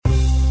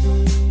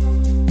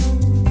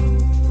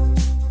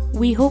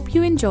We hope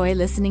you enjoy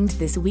listening to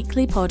this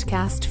weekly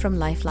podcast from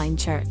Lifeline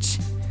Church.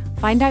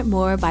 Find out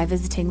more by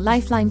visiting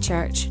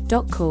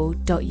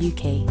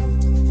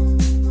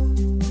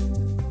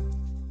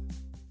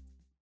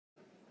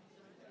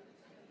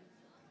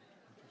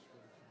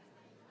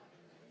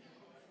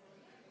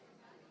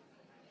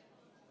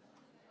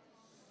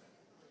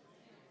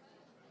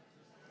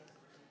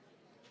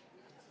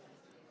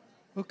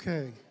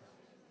Okay.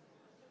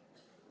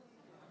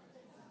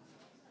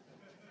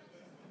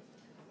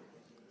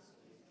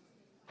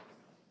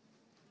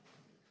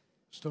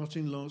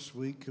 Starting last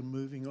week and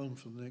moving on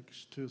for the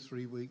next 2 or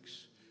 3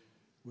 weeks,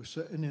 we're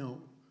setting out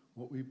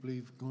what we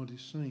believe God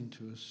is saying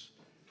to us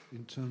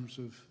in terms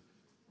of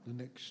the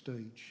next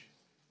stage,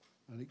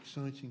 an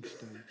exciting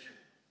stage.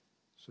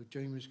 So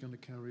Jamie's going to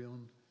carry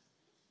on,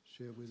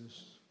 share with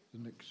us the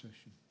next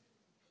session.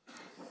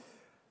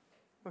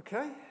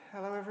 Okay,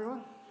 hello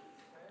everyone.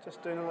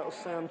 Just doing a little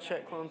sound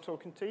check while I'm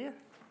talking to you.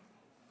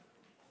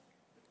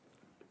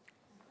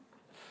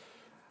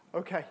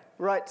 Okay,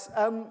 right.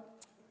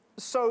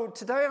 So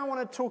today I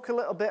want to talk a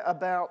little bit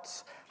about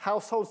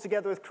households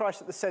together with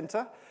Christ at the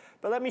centre.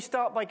 But let me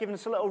start by giving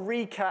us a little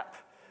recap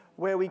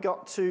where we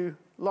got to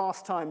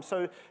last time.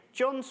 So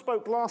John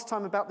spoke last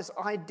time about this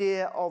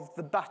idea of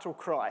the battle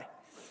cry.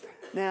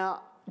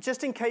 Now,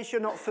 just in case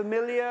you're not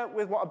familiar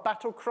with what a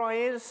battle cry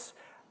is,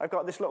 I've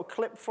got this little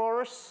clip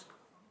for us.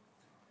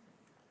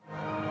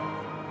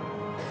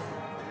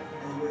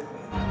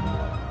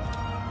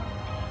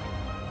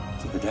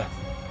 To the death.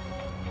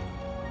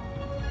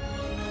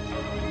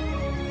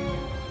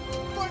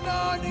 For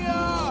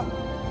Narnia!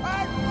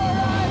 And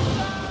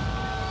forever!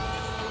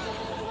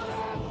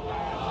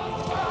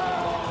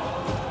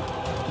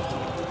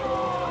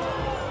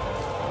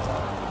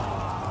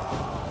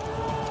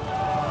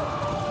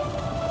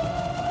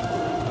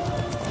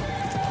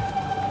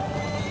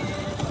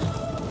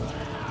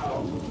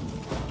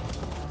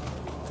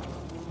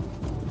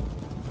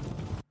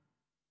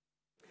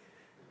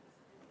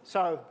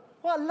 So,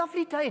 what a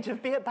lovely day to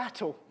be at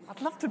battle.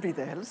 I'd love to be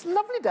there. It's a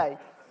lovely day.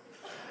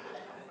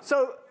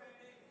 So,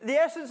 the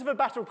essence of a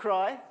battle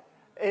cry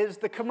is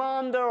the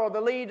commander or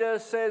the leader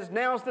says,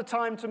 now's the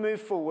time to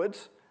move forward,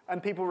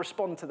 and people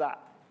respond to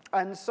that.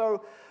 And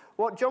so,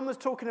 what John was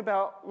talking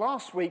about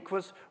last week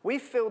was we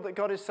feel that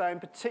God is saying,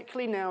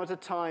 particularly now is a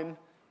time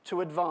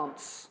to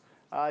advance.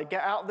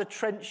 Get out of the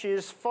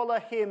trenches, follow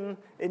him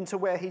into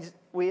where he's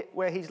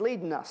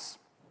leading us.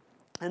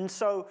 And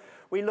so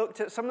we looked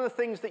at some of the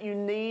things that you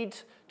need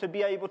to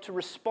be able to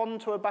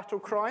respond to a battle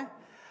cry.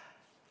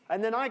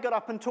 And then I got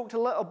up and talked a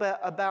little bit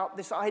about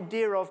this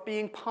idea of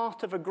being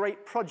part of a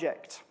great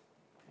project.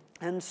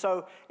 And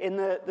so in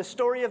the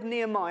story of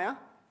Nehemiah,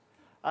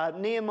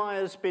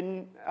 Nehemiah's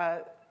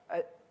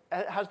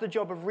has the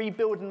job of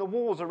rebuilding the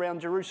walls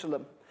around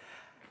Jerusalem.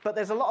 But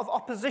there's a lot of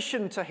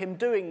opposition to him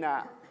doing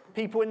that.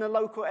 People in the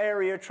local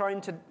area trying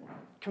to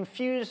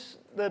confuse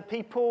the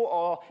people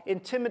or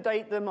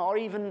intimidate them or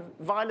even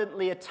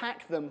violently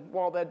attack them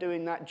while they're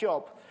doing that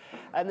job.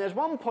 And there's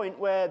one point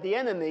where the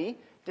enemy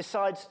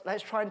decides,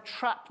 let's try and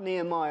trap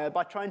Nehemiah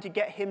by trying to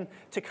get him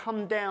to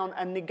come down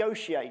and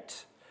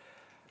negotiate.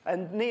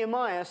 And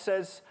Nehemiah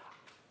says,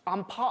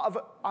 I'm part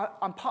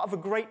of a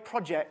great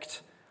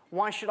project.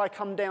 Why should I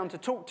come down to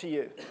talk to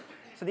you?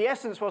 So the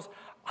essence was,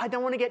 I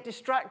don't want to get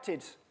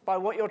distracted by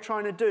what you're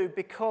trying to do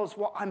because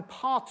what I'm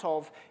part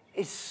of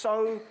is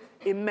so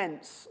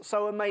immense,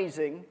 so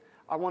amazing.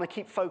 I want to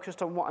keep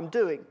focused on what I'm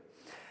doing.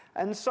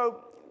 And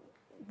so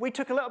we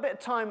took a little bit of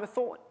time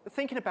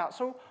thinking about,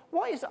 so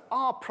what is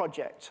our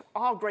project,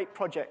 our great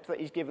project that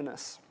he's given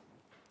us?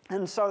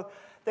 And so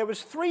there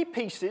was 3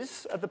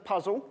 pieces of the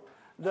puzzle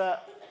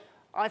that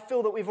I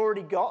feel that we've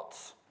already got,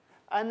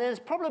 and there's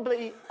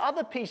probably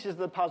other pieces of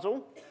the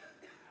puzzle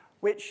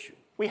which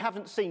we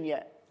haven't seen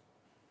yet.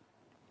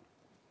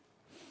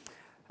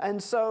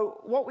 And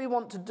so what we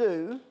want to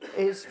do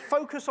is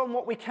focus on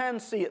what we can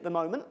see at the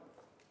moment.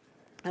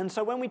 And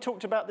so when we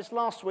talked about this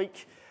last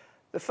week,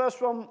 the first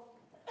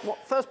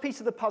piece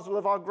of the puzzle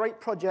of our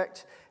great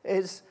project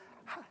is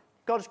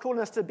God is calling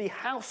us to be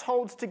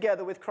households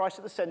together with Christ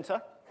at the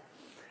center.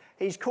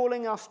 He's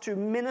calling us to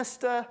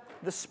minister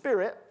the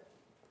Spirit,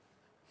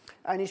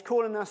 and he's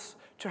calling us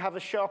to have a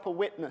sharper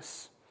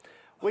witness.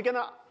 We're going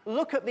to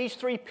look at these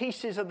 3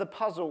 pieces of the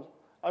puzzle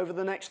over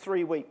the next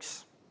 3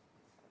 weeks.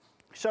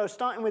 So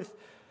starting with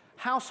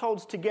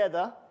households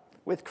together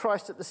with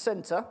Christ at the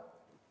center.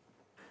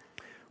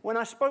 When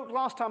I spoke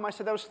last time, I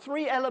said there was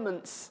 3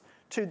 elements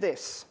to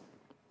this.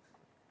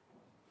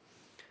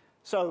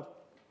 So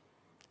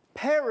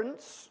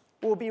parents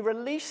will be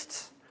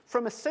released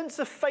from a sense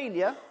of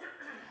failure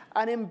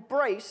and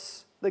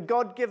embrace the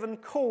God-given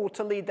call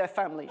to lead their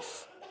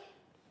families.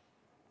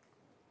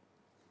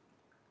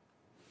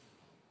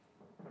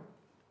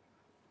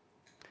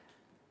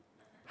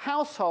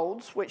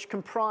 Households, which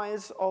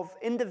comprise of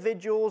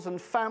individuals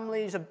and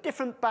families of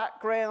different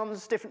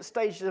backgrounds, different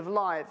stages of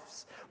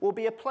lives, will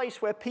be a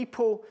place where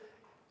people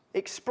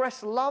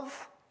express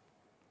love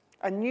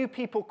and new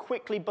people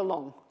quickly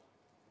belong.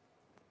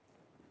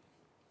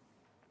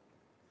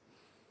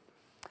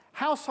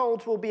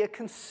 Households will be a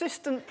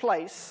consistent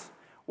place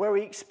where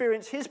we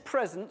experience his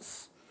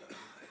presence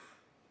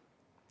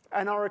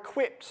and are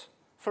equipped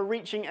for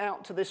reaching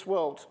out to this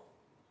world.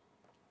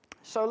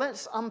 So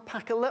let's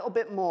unpack a little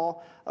bit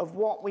more of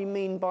what we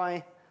mean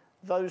by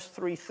those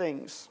three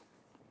things.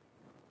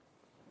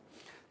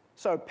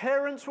 So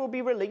parents will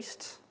be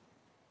released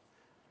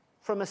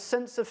from a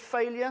sense of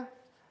failure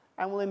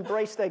and will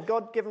embrace their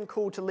God-given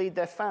call to lead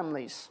their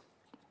families.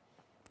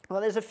 Well,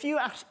 there's a few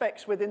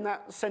aspects within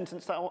that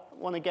sentence that I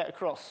want to get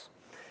across.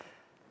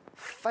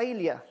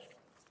 Failure.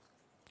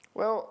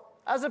 Well,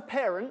 as a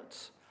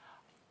parent,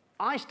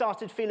 I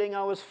started feeling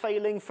I was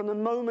failing from the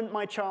moment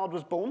my child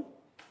was born.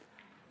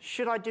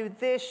 Should I do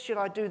this? Should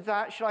I do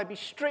that? Should I be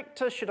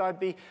stricter? Should I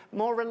be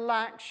more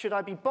relaxed? Should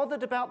I be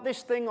bothered about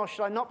this thing, or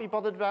should I not be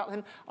bothered about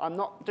them? I'm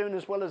not doing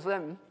as well as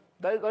them.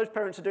 Those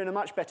parents are doing a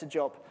much better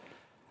job.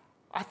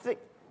 I think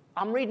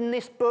I'm reading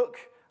this book.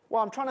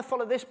 Well, I'm trying to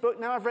follow this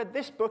book. Now I've read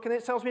this book, and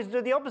it tells me to do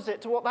the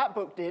opposite to what that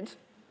book did.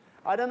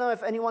 I don't know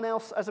if anyone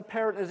else as a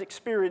parent has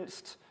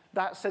experienced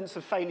that sense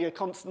of failure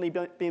constantly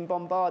being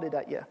bombarded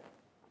at you.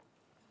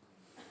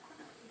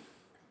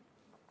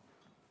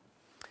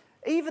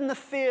 Even the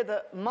fear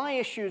that my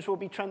issues will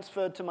be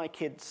transferred to my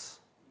kids.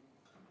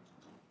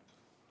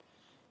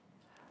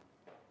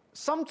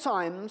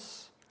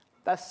 Sometimes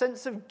that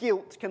sense of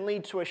guilt can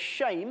lead to a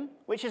shame,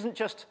 which isn't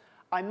just,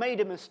 I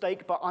made a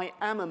mistake, but I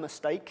am a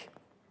mistake.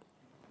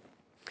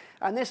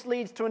 And this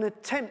leads to an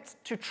attempt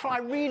to try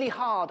really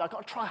hard. I've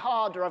got to try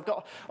harder.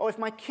 Or if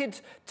my kid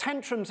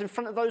tantrums in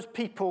front of those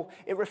people,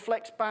 it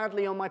reflects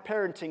badly on my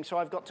parenting, so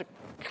I've got to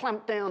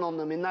clamp down on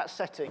them in that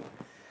setting.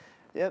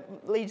 It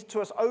leads to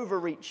us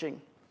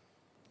overreaching.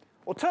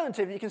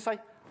 Alternatively, you can say,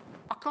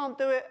 I can't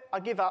do it,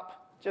 I give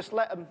up. Just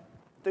let them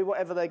do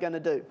whatever they're going to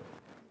do.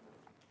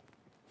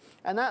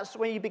 And that's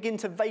when you begin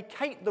to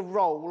vacate the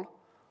role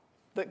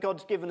that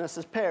God's given us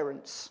as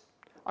parents.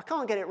 I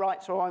can't get it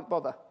right, so I won't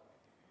bother.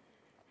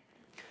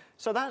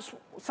 So that's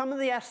some of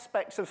the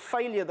aspects of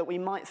failure that we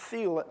might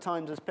feel at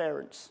times as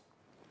parents.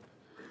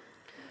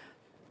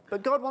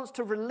 But God wants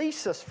to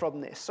release us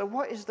from this. So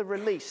what is the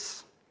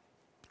release?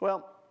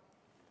 Well,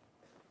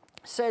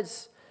 it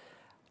says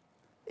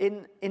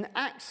in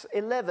Acts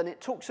 11,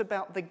 it talks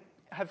about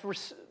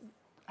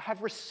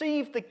have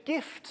received the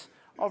gift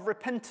of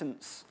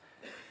repentance.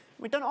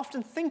 We don't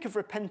often think of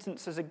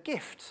repentance as a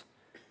gift,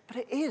 but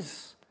it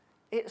is.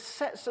 It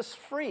sets us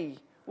free.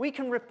 We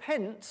can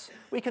repent,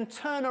 we can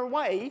turn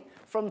away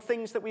from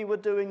things that we were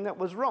doing that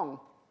was wrong.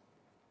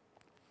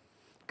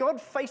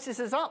 God faces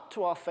us up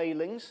to our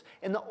failings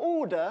in the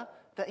order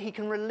that he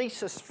can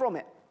release us from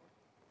it.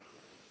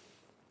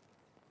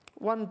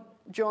 1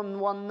 John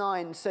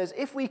 1:9 says,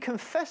 if we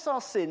confess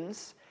our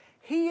sins,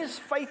 he is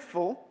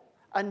faithful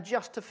and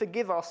just to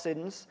forgive our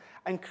sins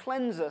and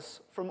cleanse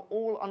us from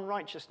all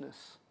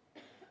unrighteousness.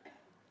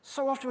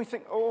 So often we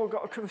think, oh, I've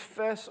got to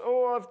confess,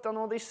 oh, I've done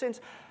all these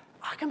sins.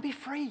 I can be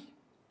free.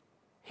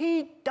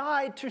 He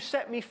died to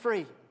set me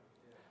free.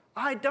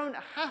 I don't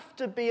have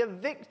to be a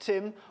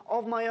victim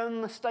of my own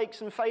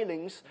mistakes and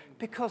failings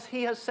because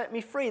he has set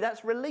me free.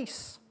 That's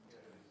release.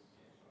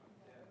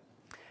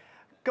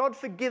 God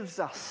forgives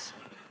us.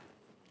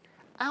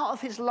 Out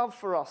of his love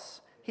for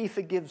us, he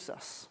forgives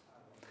us.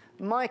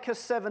 Micah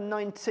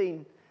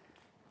 7:19,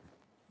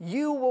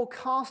 you will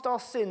cast our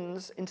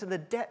sins into the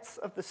depths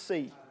of the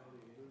sea.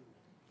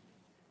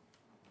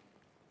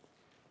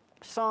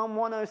 Psalm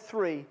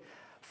 103,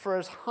 for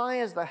as high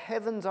as the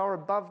heavens are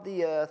above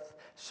the earth,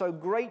 so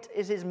great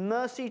is his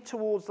mercy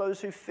towards those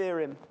who fear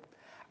him.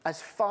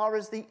 As far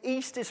as the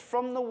east is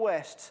from the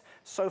west,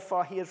 so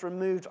far he has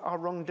removed our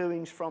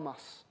wrongdoings from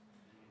us.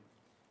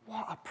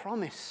 What a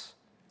promise.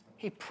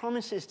 He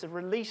promises to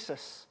release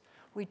us.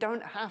 We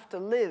don't have to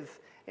live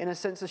in a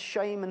sense of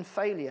shame and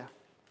failure.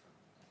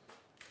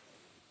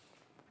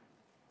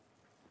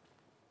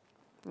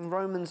 In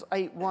Romans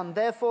 8:1,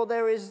 therefore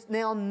there is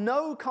now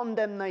no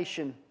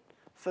condemnation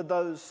for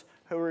those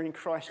who are in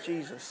Christ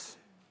Jesus.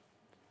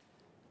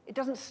 It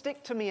doesn't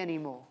stick to me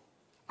anymore.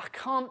 I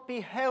can't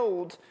be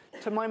held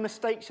to my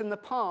mistakes in the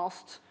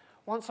past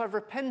once I've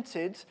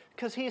repented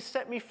because he has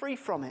set me free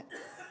from it.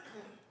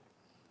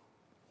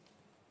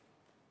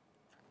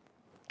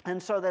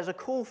 And so there's a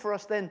call for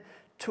us then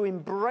to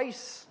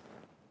embrace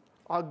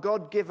our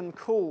God-given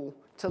call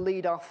to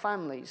lead our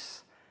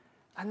families.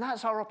 And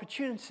that's our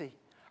opportunity.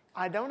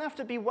 I don't have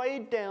to be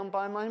weighed down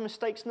by my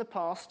mistakes in the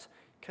past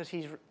because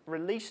he's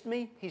released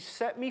me, he's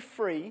set me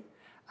free,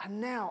 and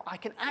now I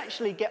can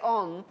actually get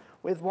on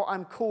with what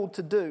I'm called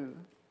to do.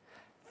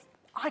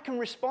 I can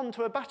respond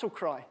to a battle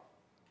cry.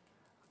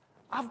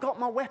 I've got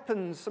my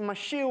weapons and my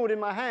shield in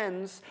my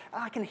hands,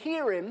 and I can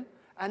hear him,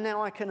 and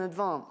now I can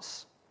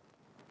advance.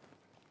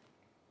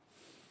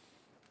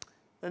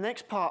 The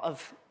next part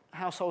of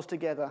households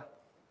together.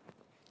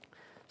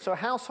 So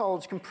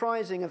households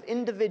comprising of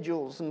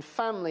individuals and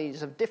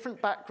families of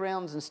different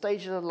backgrounds and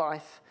stages of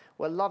life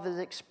where love is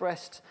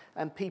expressed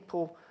and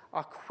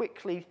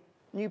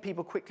new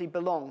people quickly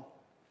belong.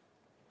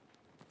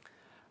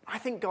 I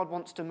think God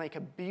wants to make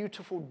a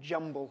beautiful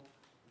jumble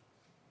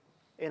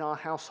in our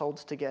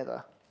households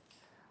together.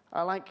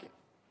 I like,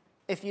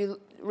 if you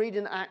read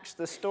in Acts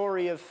the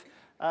story of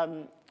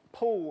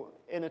Paul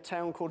in a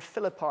town called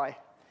Philippi.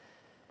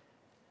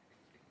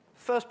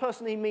 First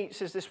person he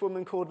meets is this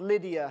woman called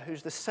Lydia,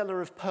 who's the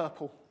seller of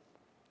purple.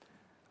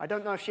 I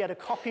don't know if she had a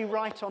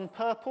copyright on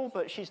purple,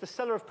 but she's the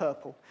seller of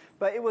purple.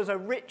 But it was a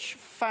rich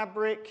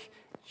fabric.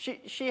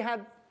 She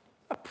had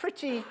a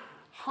pretty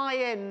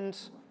high-end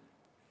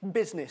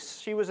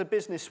business. She was a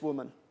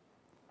businesswoman.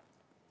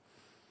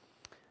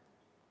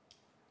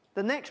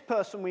 The next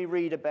person we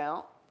read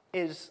about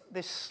is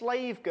this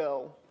slave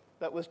girl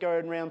that was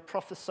going around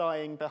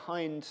prophesying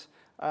behind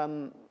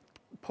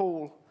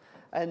Paul.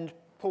 And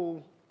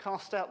Paul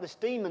cast out this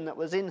demon that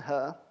was in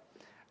her,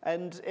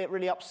 and it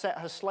really upset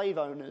her slave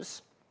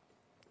owners.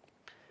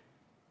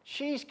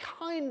 She's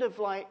kind of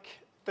like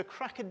the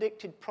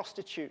crack-addicted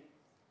prostitute.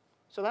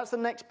 So that's the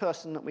next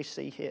person that we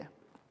see here.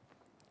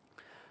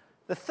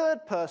 The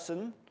third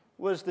person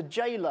was the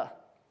jailer,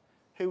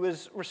 who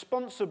was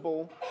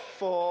responsible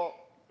for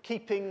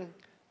keeping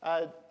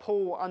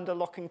Paul under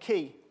lock and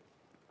key.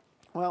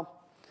 Well,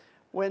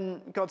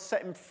 when God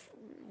set him,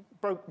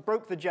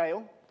 broke the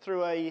jail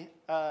through a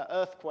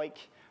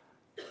earthquake,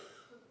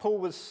 Paul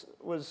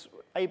was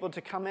able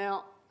to come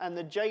out, and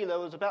the jailer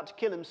was about to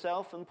kill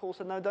himself, and Paul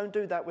said, no, don't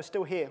do that, we're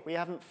still here, we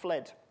haven't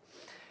fled.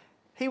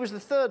 He was the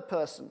third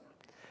person.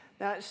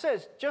 Now it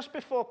says, just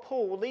before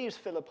Paul leaves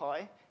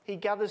Philippi, he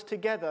gathers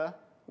together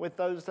with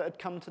those that had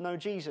come to know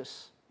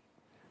Jesus.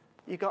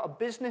 You've got a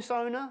business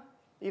owner,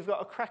 you've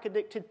got a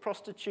crack-addicted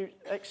prostitute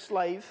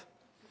ex-slave,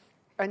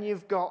 and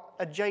you've got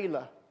a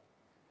jailer.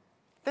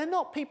 They're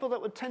not people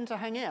that would tend to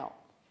hang out.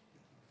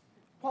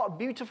 What a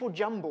beautiful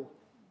jumble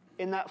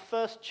in that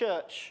first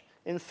church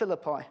in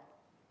Philippi.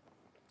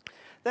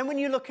 Then when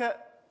you look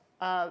at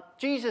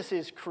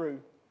Jesus' crew,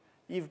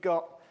 you've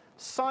got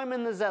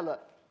Simon the Zealot.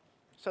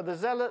 So the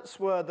Zealots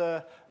were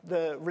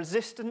the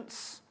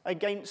resistance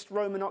against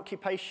Roman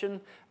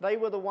occupation. They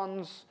were the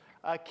ones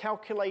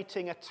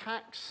calculating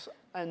attacks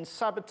and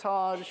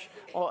sabotage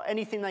or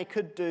anything they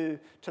could do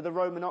to the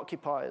Roman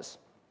occupiers.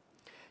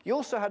 You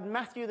also had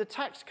Matthew the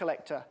tax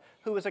collector,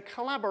 who was a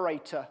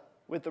collaborator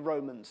with the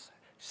Romans,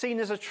 seen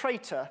as a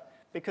traitor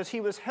because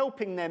he was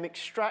helping them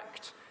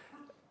extract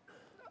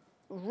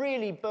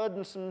really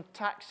burdensome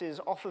taxes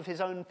off of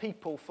his own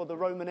people for the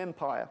Roman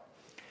Empire.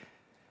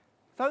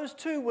 Those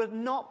two would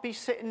not be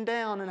sitting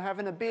down and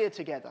having a beer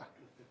together,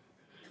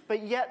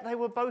 but yet they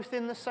were both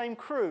in the same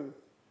crew.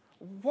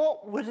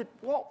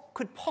 What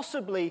could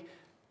possibly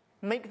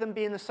make them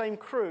be in the same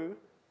crew?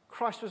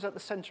 Christ was at the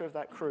center of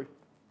that crew.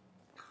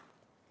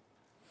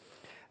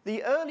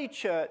 The early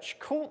church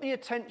caught the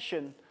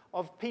attention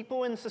of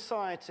people in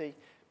society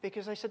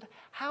because they said,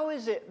 how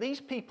is it these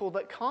people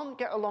that can't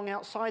get along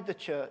outside the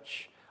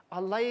church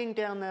are laying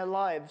down their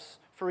lives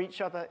for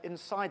each other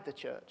inside the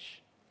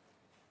church?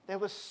 There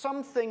was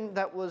something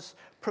that was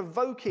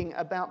provoking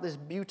about this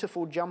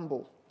beautiful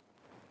jumble.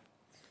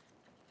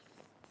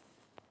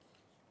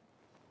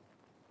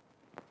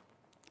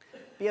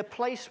 Be a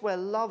place where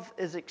love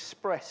is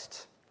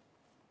expressed.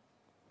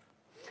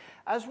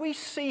 As we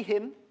see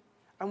him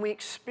and we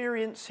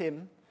experience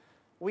him,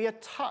 we are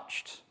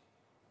touched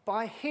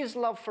by his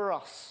love for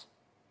us.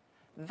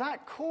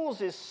 That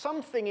causes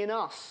something in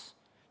us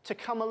to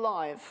come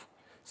alive.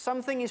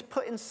 Something is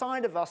put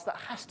inside of us that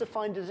has to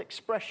find its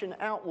expression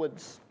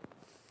outwards.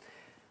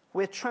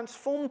 We're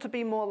transformed to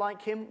be more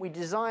like him. We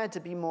desire to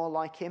be more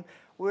like him.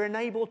 We're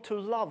enabled to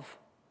love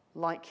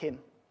like him.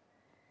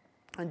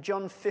 And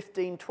John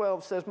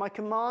 15:12 says, my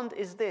command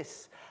is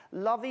this,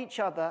 love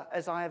each other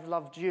as I have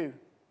loved you.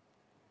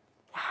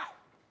 Wow.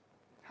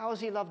 How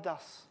has he loved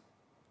us?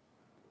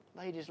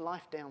 Laid his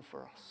life down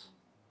for us.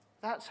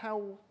 That's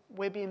how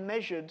we're being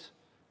measured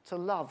to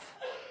love.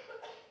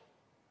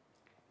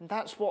 And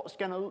that's what it's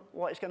going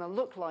to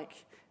look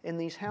like in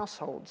these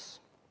households.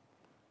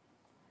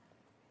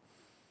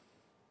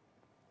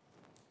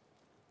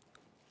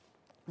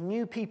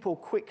 New people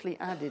quickly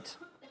added.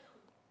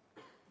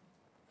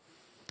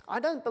 I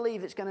don't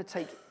believe it's going to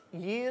take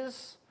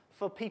years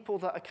for people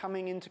that are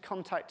coming into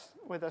contact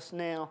with us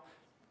now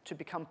to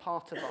become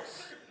part of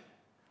us.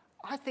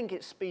 I think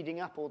it's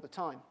speeding up all the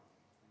time.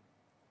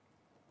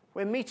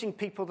 We're meeting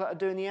people that are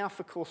doing the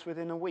Alpha course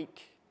within a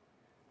week.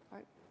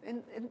 Right?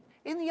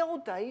 In the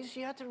old days,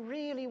 you had to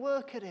really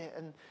work at it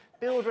and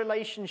build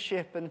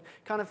relationship and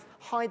kind of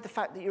hide the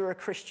fact that you're a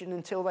Christian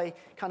until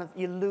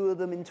you lure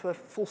them into a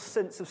false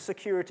sense of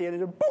security and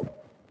then, boom,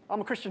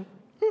 I'm a Christian.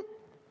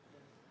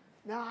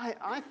 Now,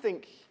 I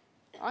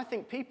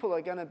think people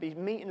are going to be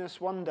meeting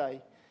us one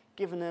day,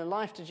 giving their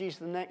life to Jesus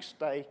the next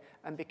day,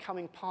 and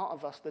becoming part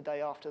of us the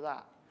day after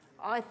that.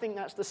 I think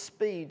that's the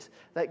speed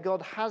that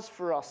God has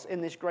for us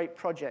in this great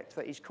project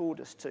that he's called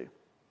us to.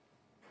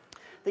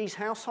 These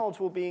households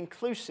will be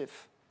inclusive.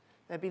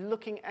 They'll be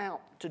looking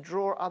out to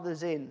draw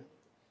others in.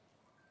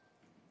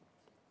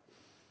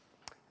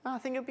 And I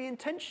think it'll be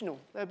intentional.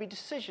 There'll be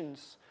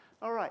decisions.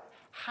 All right,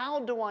 how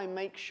do I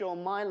make sure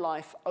my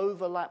life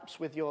overlaps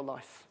with your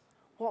life?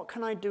 What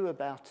can I do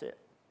about it?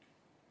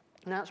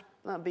 And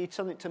that'd be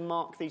something to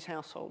mark these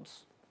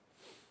households.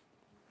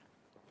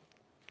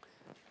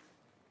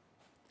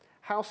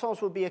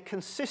 Households will be a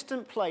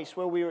consistent place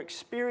where we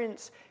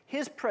experience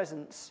his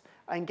presence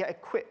and get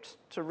equipped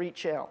to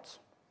reach out.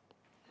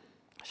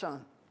 So,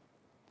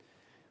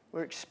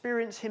 we'll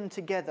experience him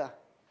together.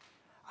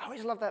 I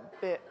always love that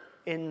bit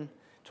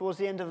towards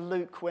the end of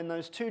Luke when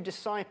those two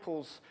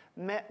disciples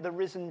met the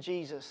risen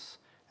Jesus.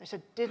 They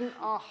said, "Didn't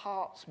our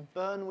hearts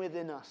burn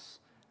within us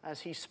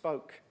as he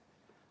spoke?"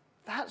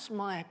 That's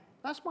my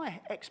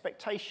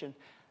expectation.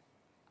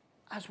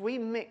 As we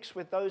mix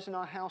with those in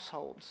our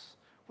households,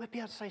 we'll be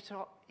able to say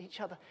to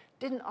each other,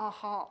 "Didn't our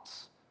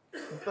hearts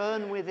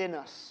burn within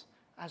us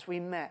as we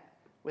met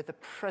with the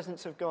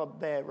presence of God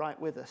there right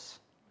with us?"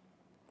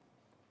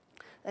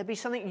 There'd be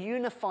something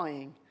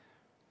unifying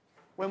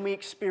when we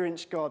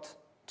experience God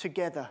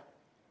together.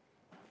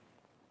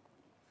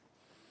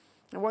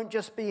 It won't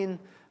just be in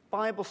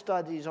Bible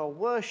studies or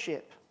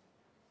worship,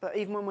 but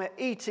even when we're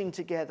eating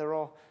together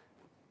or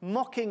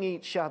mocking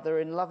each other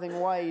in loving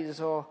ways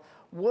or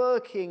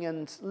working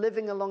and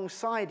living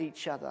alongside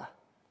each other.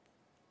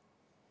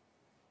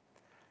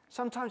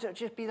 Sometimes it'll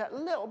just be that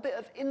little bit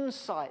of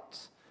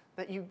insight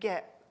that you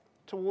get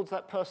towards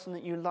that person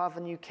that you love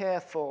and you care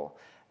for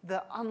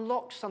that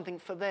unlocks something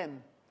for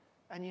them.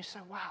 And you say,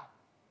 wow,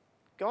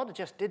 God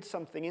just did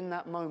something in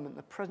that moment.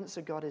 The presence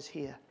of God is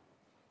here.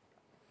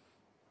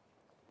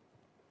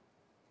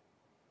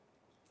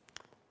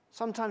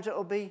 Sometimes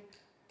it'll be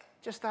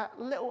just that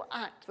little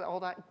act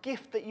or that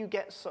gift that you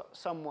get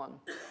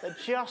someone that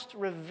just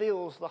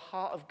reveals the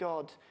heart of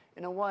God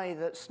in a way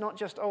that's not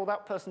just, oh,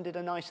 that person did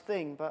a nice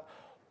thing, but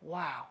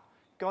wow,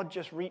 God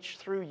just reached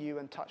through you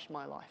and touched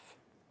my life.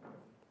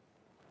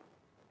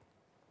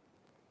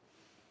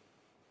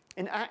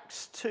 In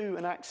Acts 2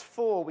 and Acts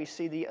 4, we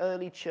see the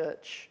early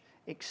church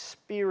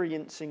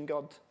experiencing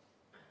God.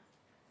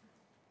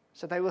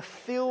 So they were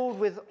filled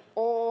with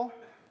awe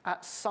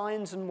at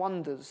signs and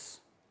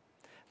wonders.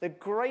 The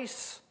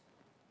grace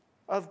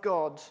of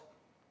God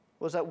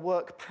was at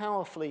work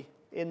powerfully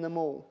in them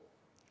all.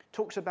 It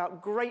talks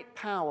about great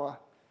power,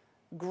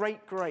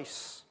 great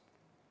grace.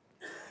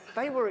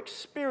 They were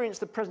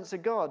experiencing the presence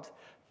of God,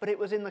 but it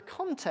was in the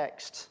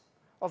context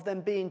of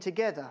them being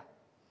together.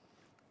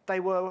 They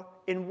were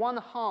in one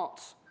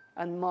heart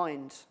and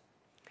mind.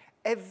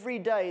 Every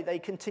day they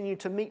continued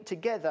to meet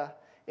together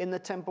in the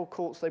temple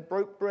courts. They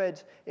broke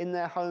bread in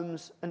their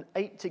homes and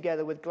ate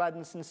together with glad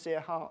and sincere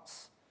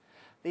hearts.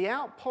 The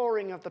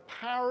outpouring of the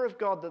power of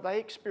God that they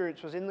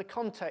experienced was in the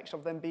context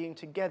of them being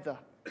together,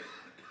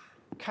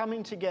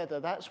 coming together.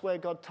 That's where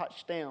God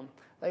touched down.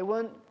 They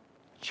weren't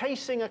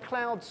chasing a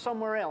cloud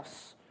somewhere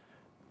else.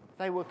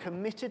 They were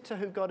committed to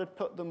who God had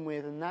put them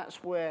with, and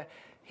that's where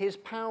his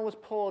power was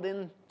poured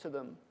into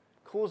them,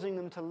 causing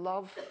them to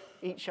love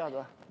each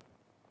other.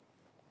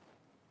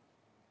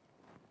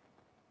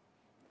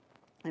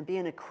 And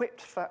being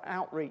equipped for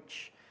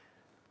outreach.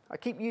 I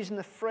keep using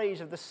the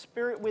phrase of the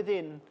spirit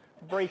within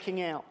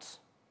breaking out.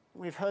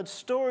 We've heard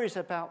stories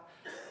about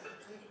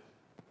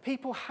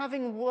people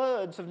having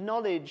words of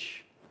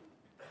knowledge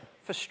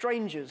for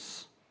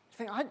strangers.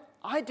 You think,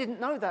 I didn't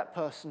know that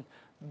person,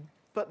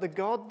 but the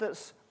God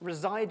that's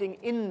residing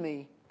in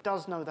me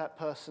does know that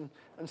person.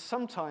 And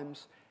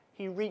sometimes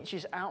he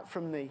reaches out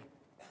from me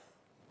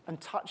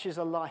and touches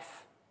a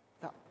life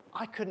that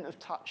I couldn't have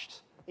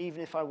touched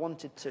even if I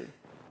wanted to.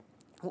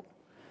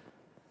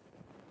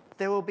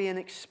 There will be an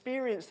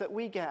experience that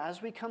we get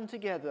as we come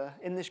together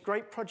in this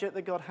great project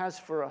that God has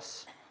for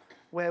us,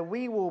 where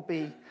we will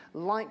be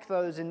like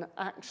those in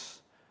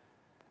Acts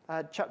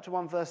chapter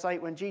 1, verse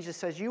 8, when Jesus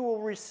says, "You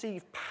will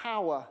receive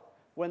power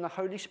when the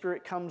Holy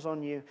Spirit comes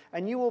on you,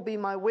 and you will be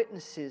my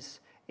witnesses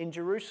in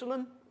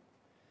Jerusalem,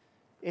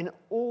 in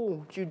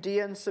all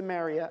Judea and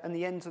Samaria, and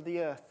the ends of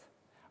the earth."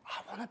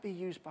 I want to be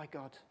used by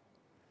God.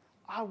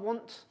 I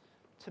want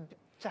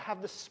to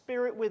have the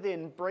Spirit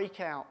within break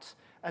out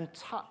and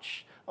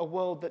touch a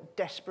world that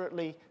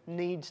desperately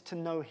needs to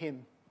know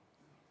him.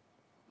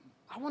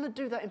 I want to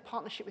do that in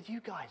partnership with you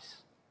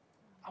guys.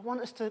 I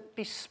want us to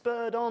be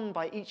spurred on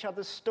by each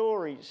other's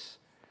stories.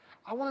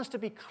 I want us to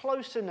be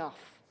close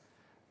enough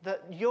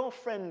that your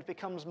friend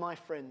becomes my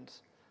friend,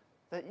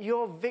 that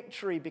your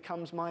victory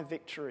becomes my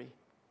victory.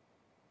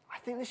 I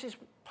think this is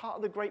part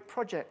of the great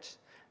project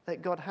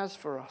that God has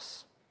for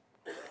us.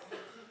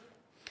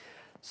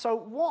 So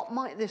what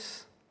might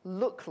this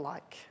look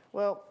like?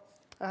 Well,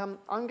 I'm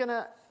going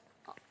to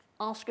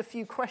ask a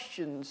few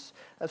questions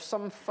of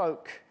some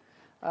folk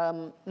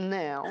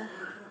now.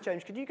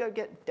 James, could you go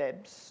get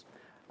Debs?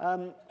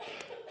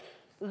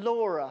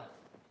 Laura,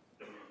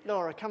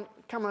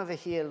 come over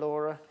here,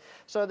 Laura.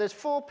 So there's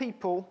 4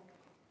 people.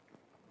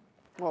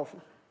 Well,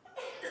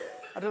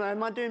 I don't know,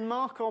 am I doing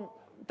Mark or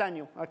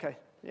Daniel? Okay,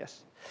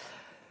 yes.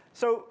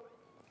 So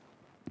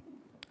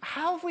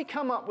how have we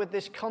come up with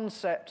this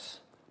concept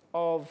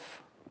of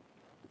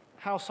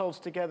households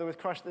together with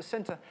Christ at the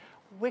center?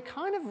 We're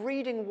kind of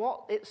reading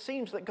what it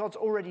seems that God's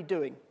already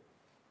doing.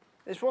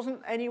 This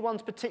wasn't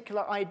anyone's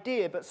particular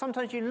idea, but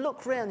sometimes you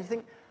look around and you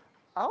think,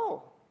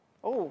 oh,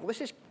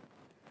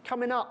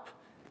 coming up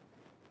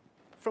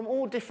from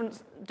all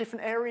different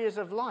areas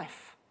of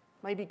life.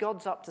 Maybe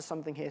God's up to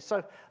something here.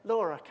 So,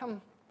 Laura,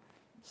 come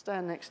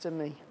stand next to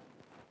me.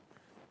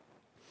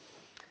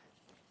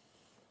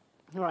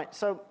 Right,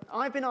 so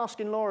I've been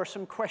asking Laura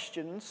some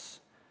questions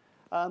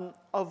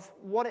of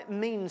what it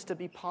means to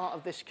be part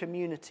of this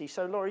community.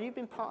 So, Laura, you've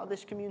been part of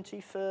this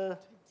community for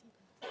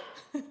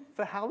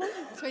how long?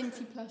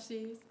 20 plus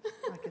years.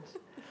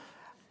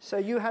 So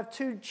you have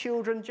 2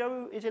 children.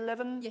 Joe is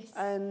 11? Yes.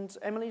 And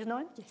Emily's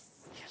 9?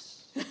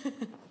 Yes.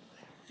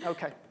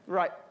 Okay,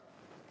 right.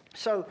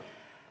 So,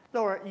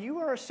 Laura, you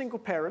are a single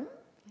parent.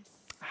 Yes.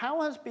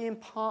 How has being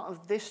part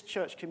of this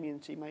church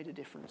community made a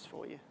difference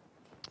for you?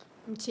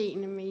 I'm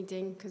cheating and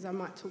reading because I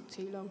might talk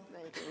too long.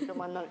 There you go. We've got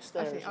my notes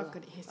there. I've got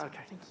it here.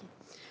 Okay. Thank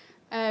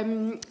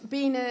you.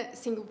 Being a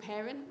single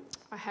parent,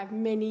 I have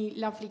many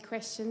lovely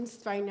questions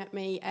thrown at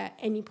me at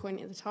any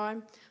point at the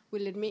time.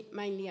 We'll admit,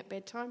 mainly at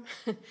bedtime.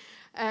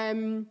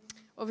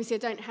 Obviously, I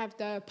don't have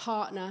the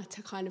partner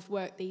to kind of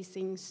work these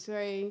things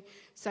through.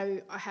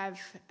 So I have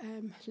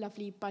a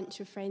lovely bunch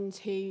of friends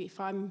who, if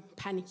I'm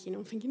panicking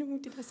or thinking, oh,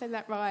 did I say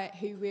that right,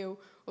 who will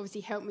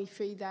obviously help me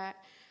through that.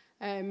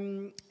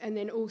 And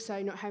then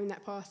also not having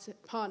that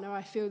partner,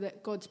 I feel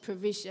that God's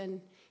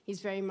provision is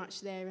very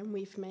much there and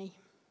with me.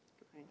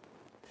 Great.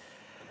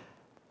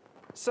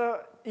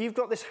 So you've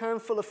got this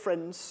handful of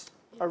friends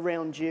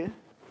around you.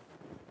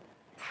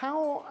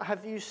 How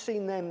have you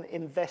seen them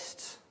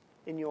invest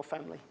in your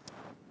family?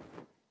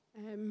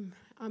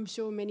 I'm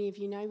sure many of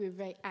you know we're a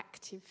very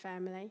active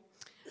family.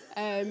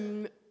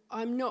 I'm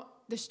not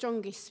the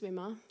strongest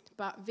swimmer,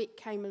 but Vic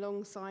came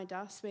alongside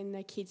us when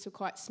the kids were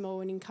quite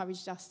small and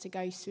encouraged us to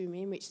go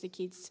swimming, which the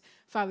kids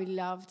thoroughly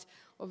loved.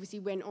 Obviously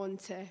went on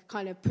to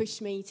kind of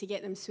push me to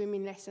get them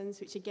swimming lessons,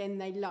 which again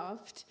they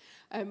loved.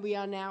 We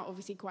are now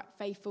obviously quite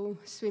faithful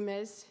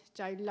swimmers,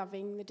 Joe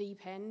loving the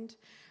deep end.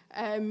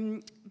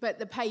 But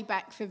the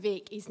payback for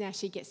Vic is now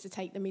she gets to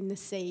take them in the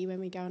sea when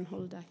we go on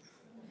holiday.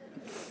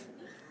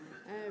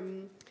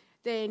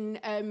 Then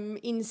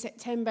in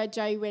September,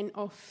 Joe went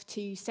off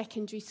to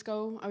secondary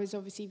school. I was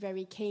obviously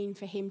very keen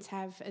for him to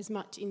have as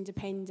much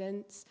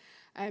independence.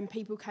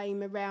 People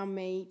came around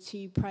me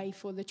to pray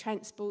for the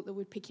transport that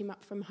would pick him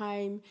up from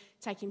home,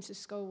 take him to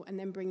school and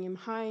then bring him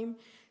home.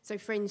 So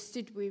friends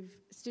stood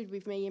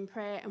with me in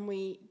prayer and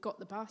we got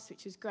the bus,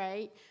 which was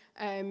great.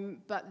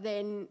 But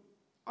then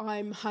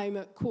I'm home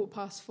at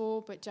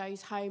 4:15, but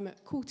Joe's home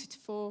at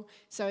 3:45.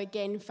 So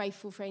again,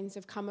 faithful friends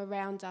have come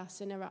around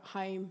us and are at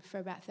home for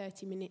about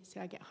 30 minutes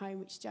till I get home,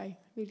 which Joe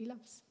really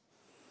loves.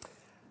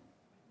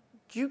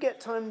 Do you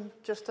get time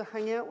just to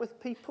hang out with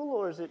people,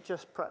 or is it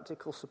just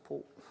practical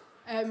support?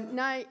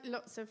 No,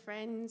 lots of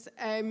friends.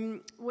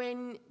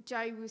 When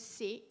Joe was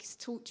 6,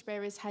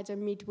 Torchbearers had a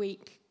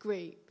midweek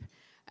group.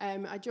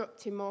 I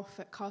dropped him off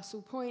at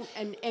Castle Point,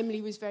 and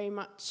Emily was very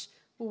much,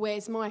 well,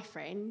 where's my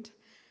friend?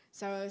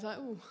 So I was like,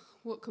 oh,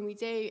 what can we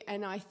do?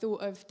 And I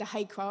thought of the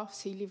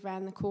Haycrafts, who live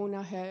around the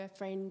corner, her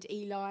friend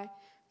Eli,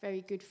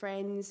 very good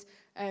friends.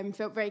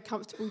 Felt very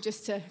comfortable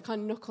just to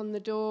kind of knock on the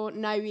door,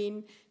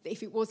 knowing that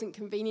if it wasn't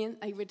convenient,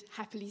 they would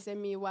happily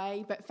send me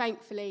away. But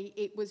thankfully,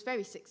 it was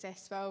very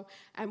successful,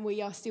 and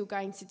we are still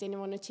going to dinner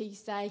on a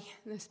Tuesday.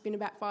 That's been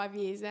about 5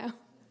 years now.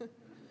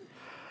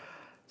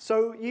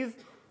 So you've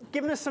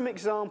given us some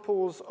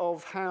examples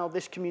of how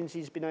this community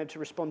has been able to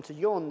respond to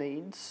your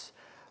needs.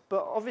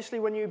 But obviously,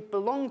 when you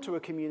belong to a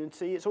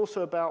community, it's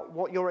also about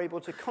what you're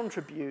able to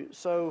contribute.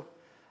 So,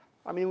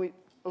 I mean,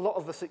 a lot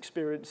of us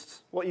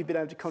experienced what you've been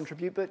able to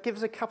contribute, but give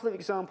us a couple of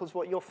examples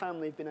what your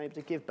family have been able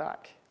to give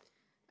back.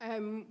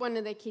 One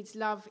of their kids'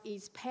 love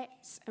is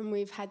pets, and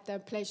we've had the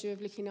pleasure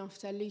of looking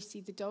after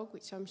Lucy the dog,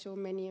 which I'm sure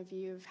many of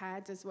you have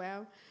had as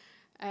well.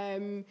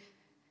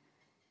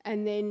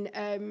 And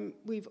then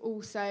we've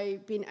also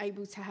been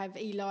able to have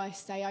Eli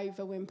stay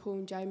over when Paul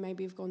and Joe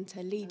maybe have gone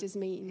to leaders'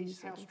 meetings.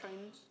 He's house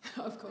trained?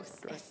 Of course,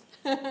 yes.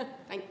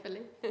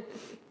 Thankfully.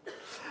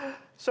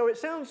 So it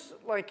sounds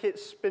like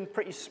it's been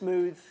pretty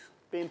smooth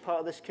being part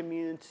of this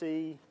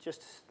community,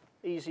 just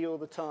easy all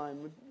the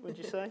time, would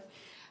you say?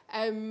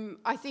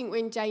 I think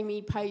when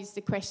Jamie posed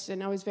the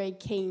question, I was very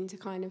keen to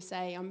kind of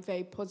say I'm a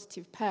very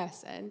positive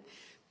person,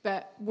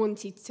 but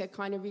wanted to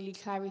kind of really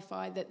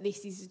clarify that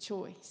this is a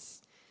choice.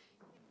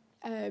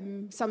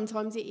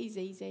 Sometimes it is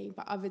easy,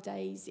 but other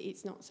days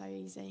it's not so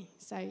easy.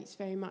 So it's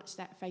very much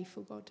that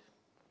faithful God.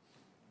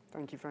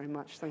 Thank you very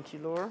much. Thank you,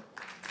 Laura.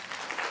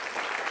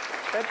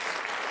 Debs?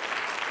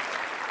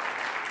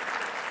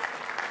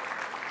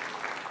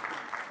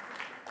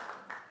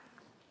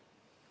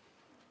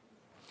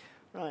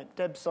 Right,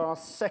 Deb's our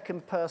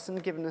second person,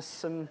 giving us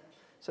some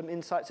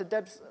insight. So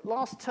Debs,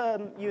 last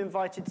term you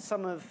invited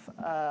some of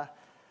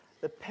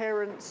the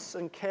parents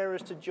and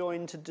carers to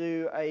join to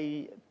do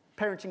a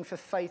Parenting for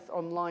Faith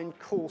online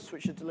course,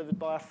 which is delivered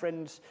by our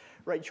friend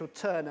Rachel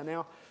Turner.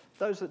 Now,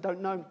 those that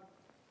don't know,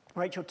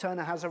 Rachel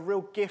Turner has a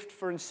real gift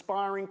for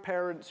inspiring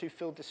parents who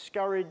feel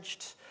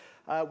discouraged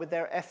with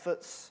their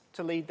efforts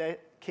to lead their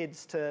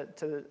kids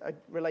to a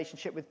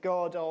relationship with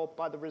God, or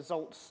by the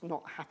results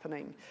not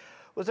happening.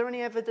 Was there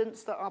any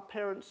evidence that our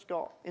parents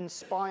got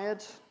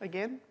inspired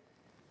again?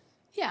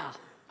 Yeah,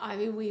 I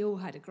mean, we all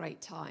had a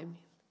great time.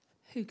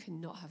 Who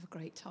can not have a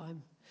great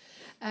time?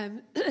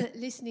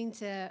 Listening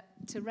to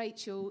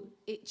Rachel,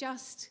 it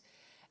just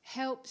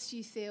helps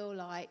you feel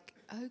like,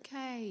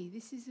 okay,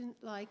 this isn't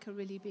like a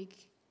really big,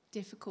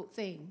 difficult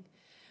thing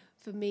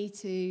for me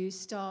to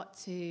start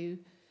to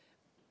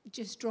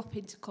just drop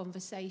into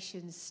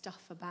conversations,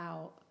 stuff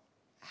about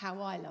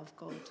how I love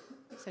God.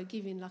 So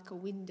giving like a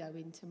window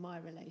into my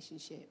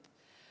relationship.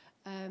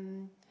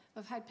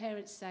 I've had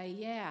parents say,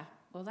 yeah,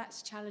 well,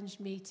 that's challenged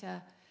me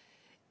to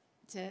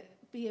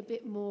be a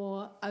bit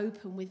more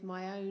open with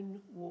my own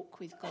walk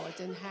with God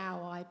and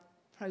how I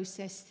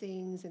process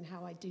things and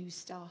how I do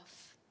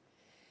stuff.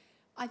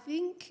 I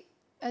think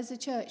as a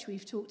church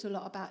we've talked a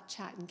lot about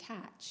chat and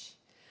catch,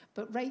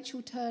 but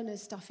Rachel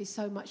Turner's stuff is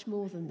so much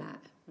more than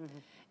that. Mm-hmm.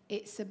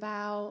 It's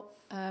about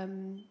a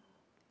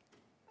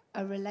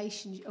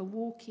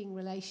walking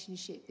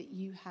relationship that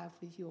you have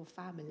with your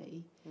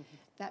family. Mm-hmm.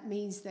 That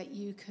means that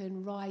you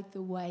can ride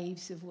the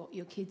waves of what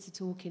your kids are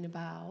talking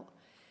about.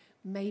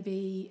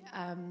 Maybe,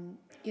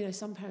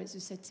 some parents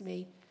have said to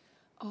me,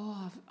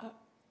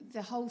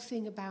 the whole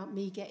thing about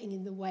me getting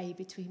in the way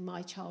between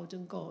my child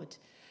and God,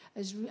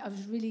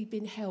 I've really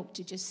been helped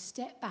to just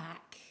step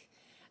back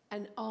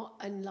and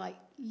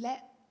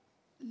let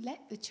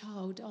the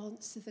child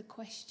answer the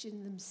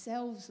question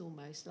themselves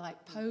almost,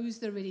 like pose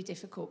the really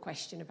difficult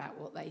question about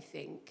what they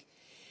think,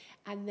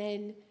 and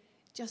then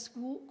just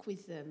walk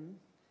with them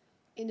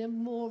in a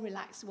more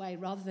relaxed way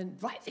rather than,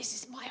 right, this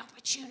is my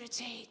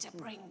opportunity to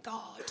bring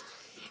God.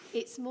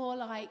 It's more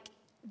like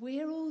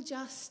we're all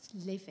just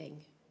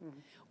living.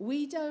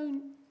 We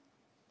don't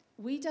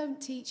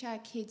teach our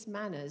kids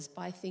manners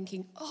by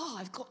thinking,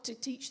 I've got to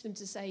teach them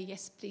to say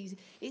yes, please.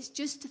 It's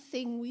just a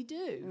thing we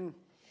do.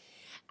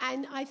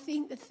 And I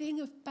think the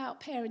thing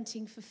about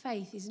parenting for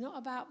faith is not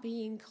about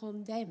being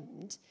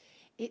condemned.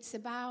 It's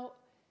about,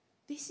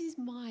 this is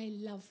my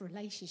love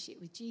relationship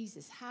with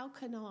Jesus. How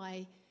can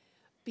I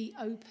be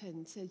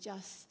open to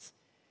just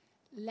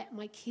let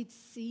my kids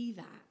see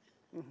that?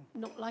 Mm-hmm.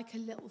 Not like a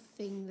little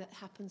thing that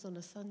happens on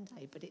a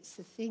Sunday, but it's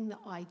the thing that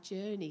I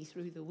journey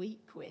through the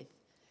week with.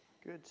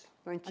 Good,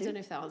 thank you. I don't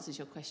know if that answers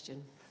your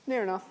question.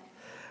 Near enough.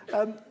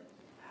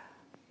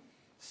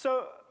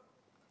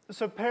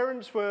 So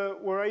parents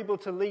were able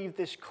to leave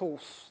this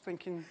course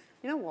thinking,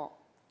 you know what,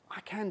 I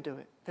can do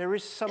it. There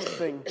is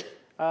something,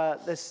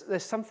 there's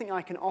something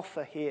I can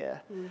offer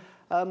here.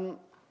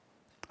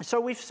 So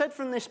we've said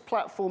from this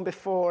platform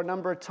before a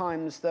number of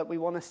times that we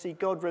want to see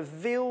God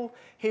reveal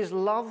his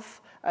love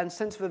and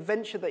sense of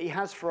adventure that he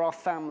has for our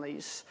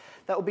families.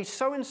 That will be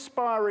so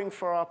inspiring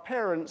for our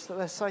parents that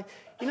they say,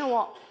 you know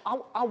what,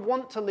 I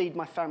want to lead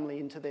my family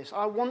into this.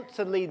 I want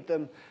to lead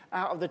them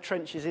out of the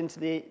trenches into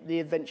the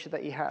adventure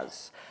that he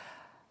has.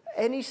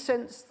 Any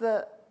sense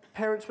that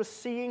parents were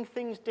seeing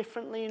things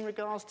differently in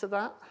regards to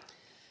that?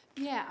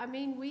 Yeah, I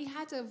mean, we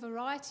had a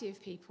variety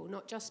of people,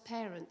 not just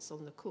parents,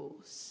 on the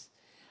course.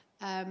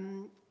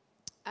 And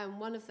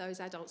one of those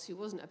adults who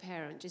wasn't a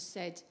parent just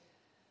said,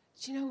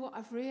 do you know what,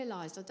 I've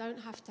realised I don't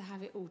have to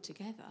have it all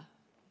together.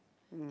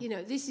 You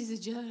know, this is a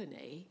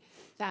journey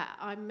that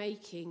I'm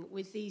making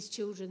with these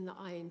children that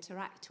I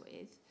interact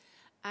with.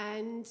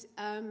 And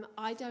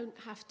I don't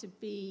have to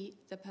be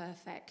the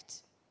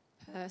perfect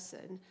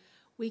person.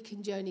 We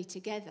can journey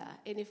together.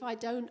 And if I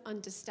don't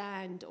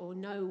understand or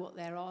know what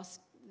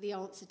the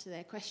answer to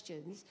their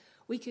questions,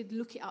 we could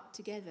look it up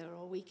together,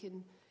 or we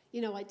can,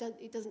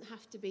 it doesn't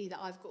have to be that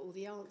I've got all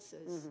the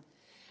answers. Mm-hmm.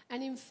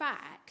 And in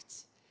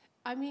fact,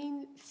 I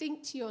mean,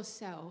 think to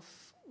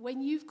yourself,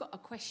 when you've got a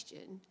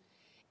question,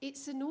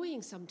 it's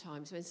annoying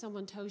sometimes when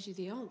someone tells you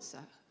the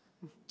answer.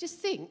 Just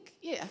think,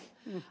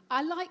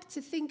 I like to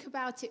think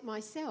about it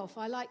myself.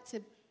 I like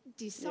to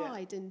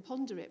decide and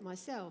ponder it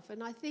myself.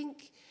 And I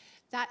think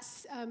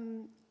that's a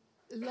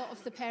lot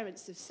of the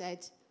parents have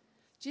said,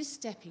 just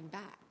stepping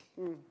back.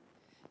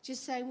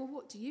 Just saying, well,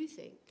 what do you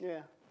think?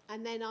 Yeah.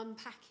 And then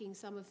unpacking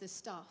some of the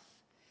stuff.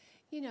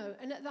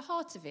 And at the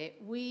heart of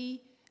it,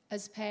 we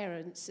as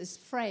parents, as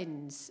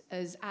friends,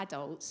 as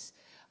adults,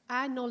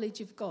 our knowledge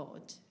of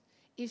God,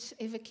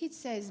 if a kid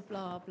says,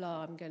 blah,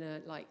 blah, I'm going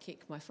to,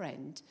 kick my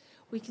friend,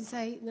 we can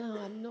say, no,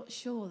 I'm not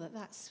sure that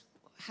that's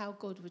how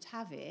God would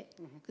have it,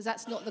 because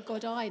that's not the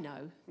God I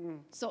know.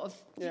 Sort of,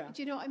 do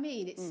you know what I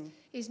mean?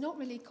 It's not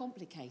really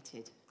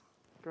complicated.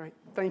 Great.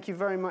 Thank you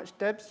very much,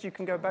 Debs. You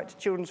can go back to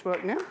children's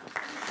work now.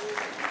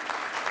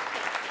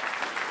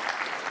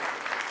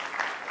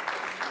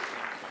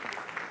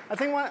 I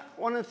think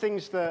one of the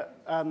things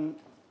that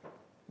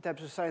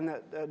Debs was saying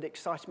that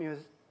excited me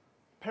was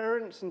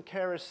parents and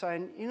carers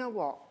saying, you know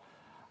what,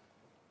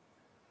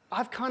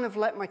 I've kind of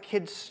let my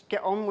kids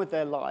get on with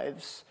their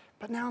lives,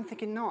 but now I'm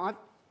thinking, no,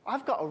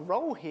 I've got a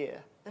role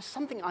here. There's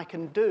something I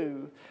can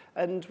do.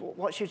 And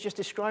what she was just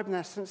describing,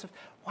 that sense of,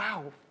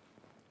 wow,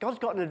 God's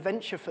got an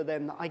adventure for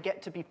them that I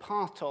get to be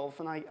part of,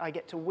 and I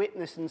get to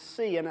witness and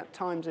see and at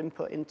times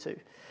input into.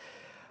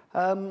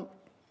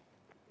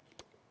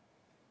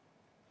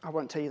 I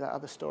won't tell you that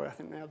other story. I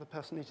think the other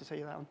person needs to tell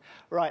you that one.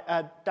 Right,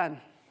 Dan,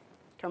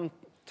 come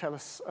tell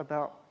us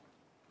about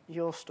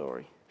your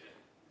story.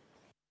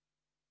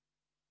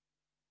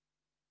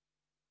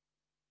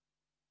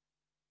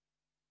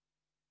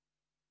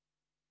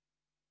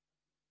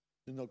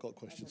 You've not got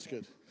questions,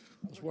 good.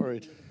 I was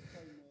worried.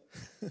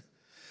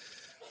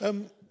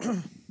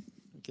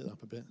 Get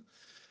up a bit.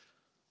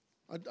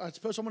 I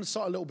suppose I'm going to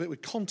start a little bit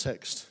with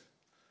context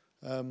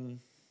and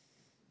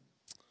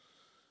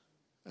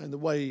the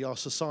way our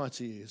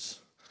society is.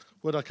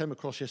 What I came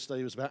across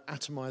yesterday was about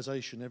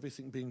atomization,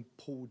 everything being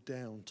pulled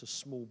down to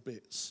small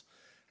bits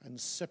and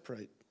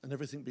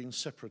everything being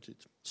separated.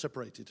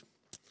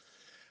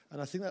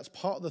 And I think that's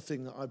part of the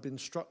thing that I've been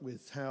struck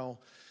with, how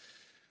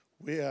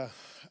we're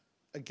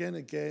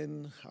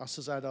again, us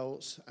as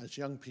adults, as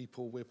young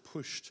people, we're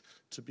pushed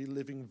to be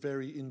living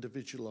very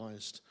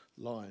individualized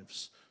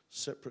lives,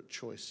 separate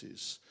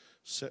choices,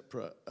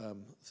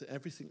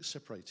 everything's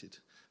separated,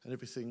 and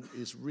everything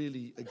is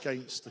really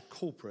against the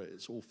corporate.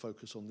 It's all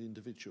focused on the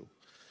individual.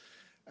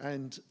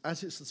 And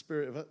as it's the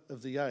spirit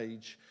of the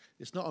age,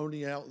 it's not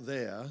only out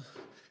there,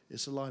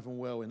 it's alive and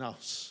well in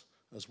us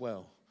as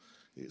well.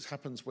 It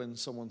happens when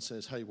someone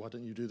says, hey, why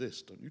don't you do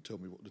this? Don't you tell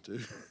me what to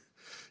do?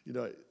 You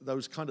know,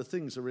 those kind of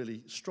things are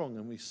really strong,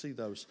 and we see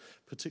those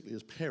particularly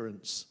as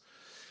parents.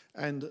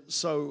 And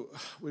so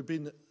we've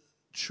been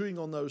chewing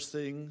on those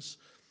things.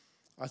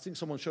 I think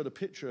someone showed a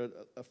picture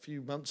a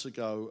few months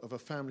ago of a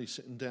family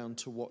sitting down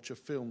to watch a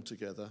film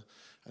together,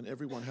 and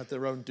everyone had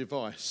their own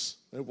device.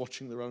 They're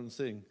watching their own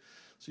thing.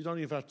 So you don't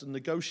even have to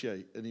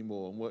negotiate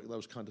anymore and work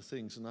those kind of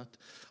things. And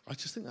I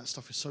just think that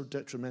stuff is so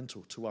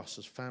detrimental to us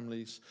as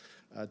families,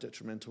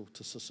 detrimental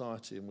to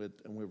society, and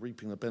we're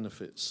reaping the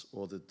benefits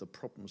or the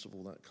problems of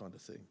all that kind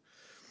of thing.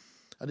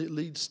 And it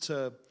leads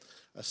to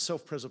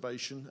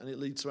self-preservation, and it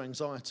leads to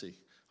anxiety.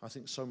 I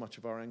think so much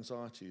of our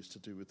anxiety is to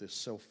do with this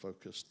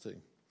self-focused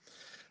thing.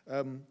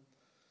 And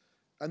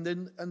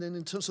then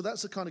in terms of,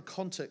 that's the kind of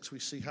context we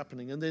see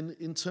happening. And then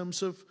in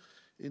terms of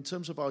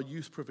our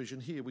youth provision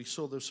here, we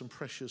saw there's some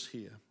pressures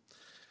here.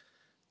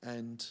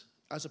 And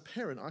as a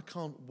parent, I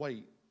can't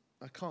wait.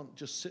 I can't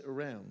just sit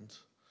around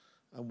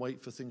and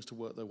wait for things to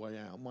work their way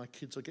out. My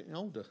kids are getting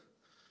older.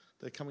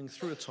 They're coming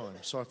through a time,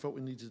 so I felt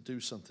we needed to do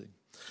something.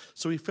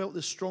 So we felt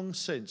this strong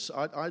sense.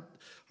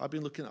 I've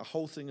been looking at a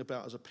whole thing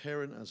about, as a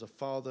parent, as a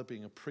father,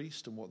 being a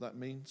priest and what that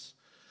means.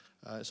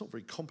 It's not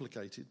very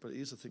complicated, but it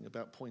is a thing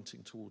about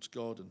pointing towards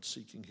God and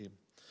seeking him.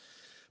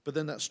 But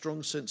then that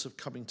strong sense of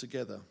coming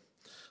together.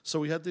 So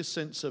we had this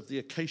sense of the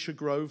Acacia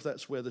Grove.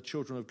 That's where the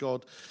children of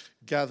God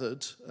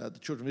gathered, the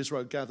children of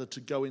Israel gathered to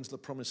go into the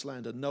promised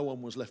land, and no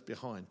one was left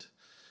behind.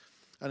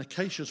 And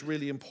acacia is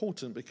really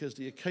important because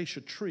the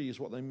acacia tree is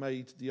what they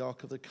made the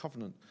Ark of the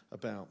Covenant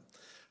about.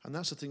 And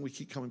that's the thing we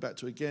keep coming back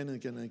to again and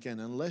again and again.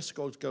 Unless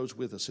God goes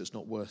with us, it's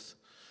not worth.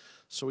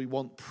 So we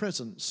want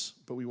presence,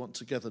 but we want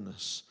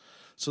togetherness.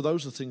 So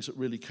those are the things that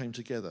really came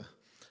together.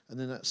 And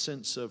then that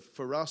sense of,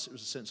 for us, it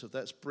was a sense of,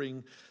 let's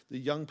bring the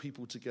young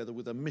people together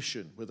with a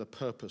mission, with a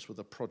purpose, with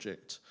a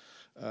project.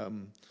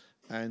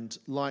 And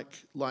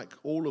like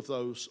all of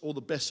those, all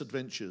the best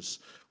adventures,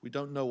 we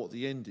don't know what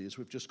the end is.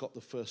 We've just got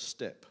the first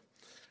step.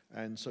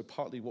 And so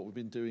partly what we've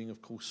been doing,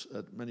 of course,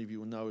 many of you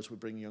will know, is we're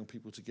bringing young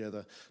people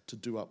together to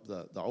do up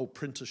the old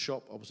printer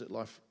shop opposite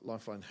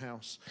Lifeline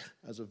House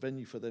as a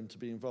venue for them to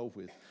be involved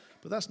with.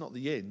 But that's not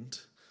the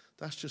end.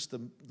 That's just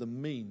the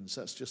means.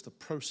 That's just the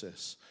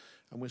process.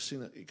 And we're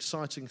seeing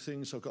exciting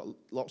things. I've got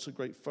lots of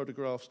great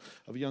photographs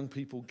of young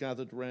people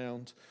gathered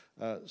around,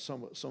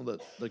 some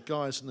of the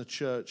guys in the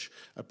church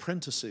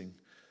apprenticing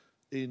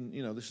in,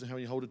 this is how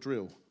you hold a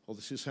drill, or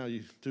this is how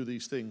you do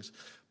these things.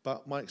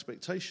 But my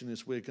expectation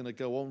is we're going to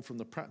go on from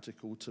the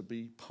practical to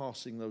be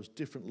passing those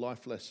different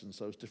life lessons,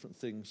 those different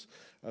things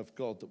of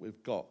God that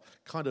we've got.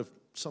 Kind of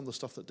some of the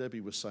stuff that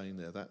Debbie was saying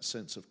there, that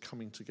sense of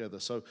coming together.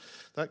 So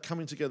that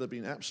coming together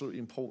being absolutely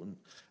important,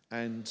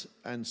 and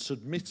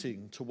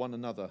submitting to one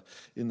another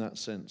in that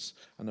sense,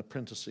 and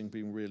apprenticing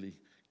being really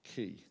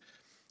key.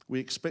 We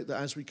expect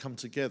that as we come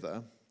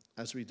together,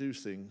 as we do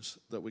things,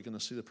 that we're going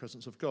to see the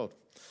presence of God.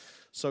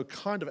 So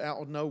kind of out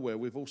of nowhere,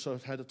 we've also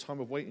had a time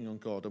of waiting on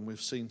God, and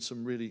we've seen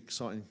some really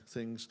exciting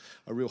things,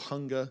 a real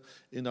hunger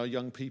in our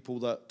young people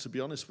that, to be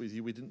honest with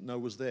you, we didn't know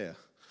was there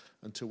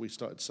until we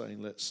started saying,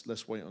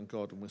 let's wait on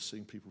God, and we're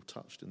seeing people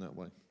touched in that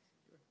way.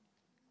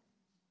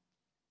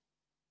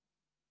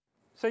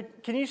 So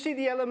can you see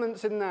the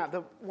elements in that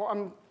what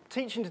I'm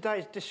teaching today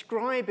is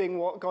describing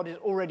what God is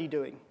already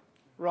doing,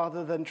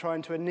 rather than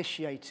trying to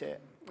initiate it?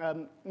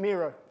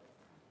 Miro.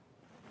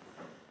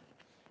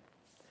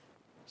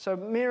 So,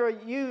 Mira,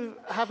 you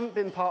haven't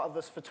been part of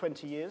us for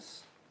 20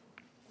 years.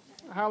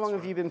 How long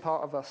have you been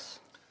part of us?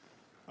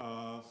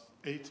 8+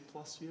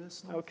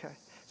 years now. Okay.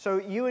 So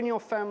you and your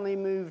family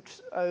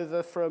moved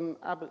over from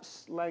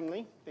Abbots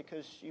Langley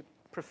because you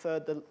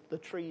preferred the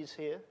trees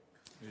here.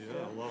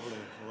 Yeah, lovely.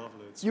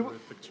 It's very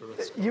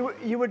picturesque.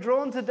 You were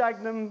drawn to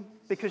Dagenham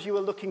because you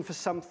were looking for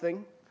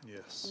something.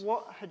 Yes.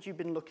 What had you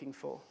been looking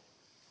for?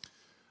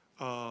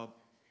 They're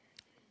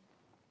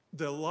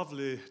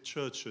lovely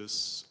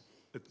churches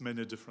at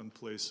many different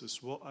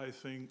places. What I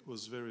think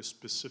was very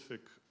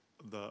specific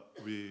that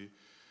we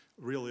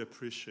really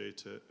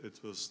appreciated, it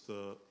was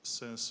the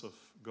sense of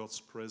God's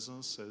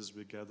presence as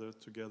we gathered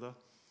together.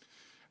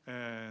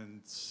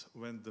 And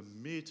when the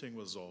meeting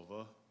was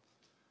over,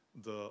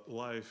 the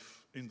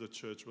life in the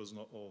church was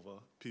not over.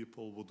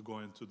 People would go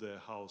into their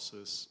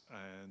houses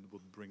and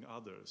would bring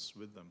others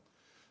with them.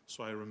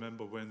 So I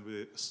remember when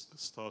we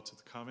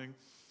started coming,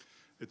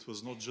 it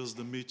was not just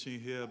the meeting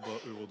here,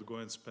 but we would go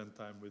and spend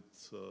time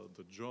with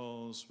the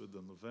Johns, with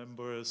the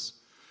Novembers,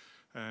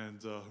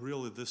 and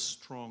really this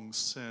strong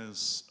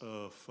sense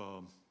of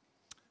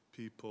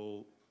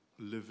people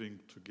living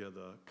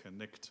together,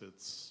 connected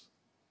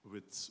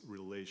with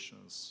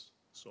relations.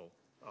 So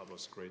that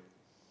was great.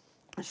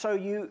 So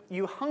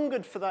you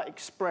hungered for that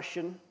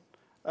expression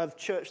of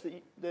church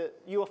that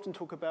you often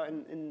talk about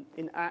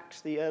in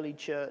Acts, the early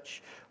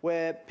church,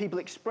 where people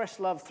express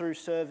love through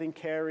serving,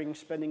 caring,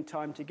 spending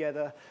time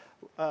together,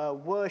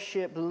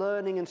 worship,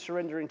 learning and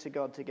surrendering to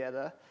God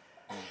together.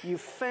 You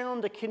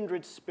found a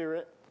kindred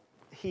spirit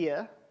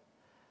here,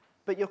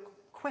 but your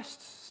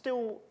quest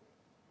still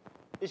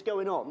is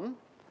going on.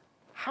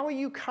 How are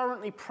you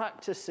currently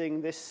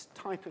practicing this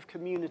type of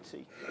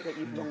community that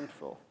you've longed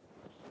for?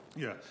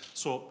 Yeah,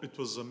 so it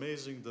was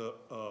amazing that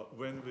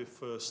when we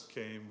first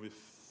came, we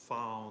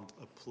found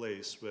a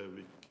place where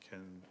we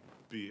can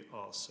be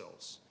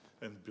ourselves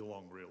and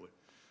belong, really.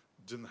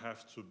 Didn't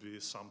have to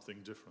be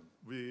something different.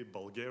 We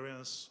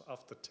Bulgarians,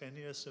 after 10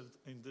 years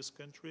in this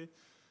country,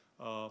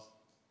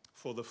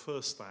 for the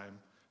first time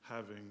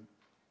having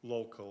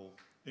local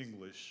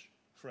English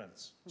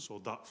friends. So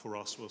that for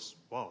us was,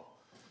 wow,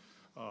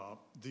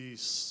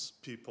 these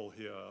people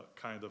here are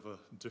kind of a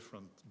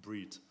different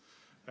breed.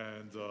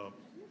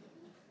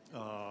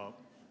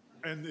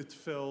 And it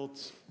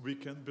felt we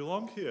can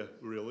belong here,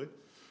 really.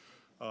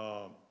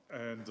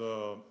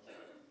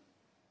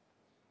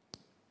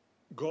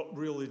 God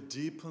really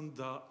deepened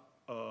that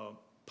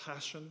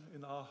passion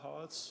in our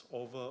hearts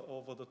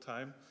over the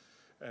time.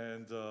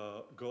 And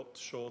God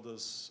showed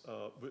us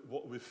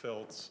what we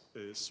felt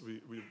is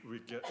we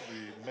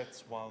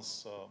met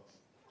once.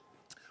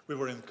 We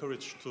were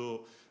encouraged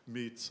to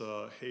meet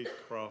Hate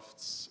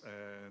Crafts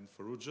and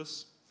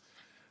Ferrugious.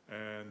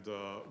 And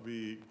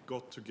we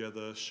got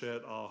together,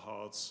 shared our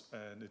hearts,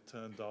 and it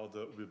turned out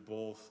that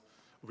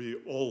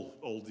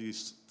all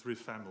these three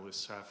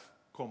families have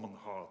common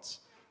hearts,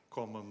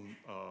 common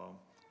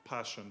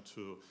passion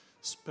to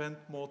spend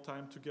more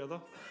time together,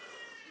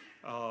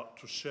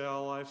 to share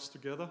our lives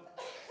together,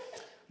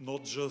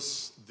 not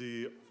just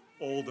the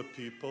older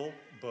people,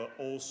 but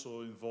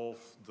also involve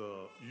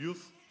the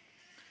youth,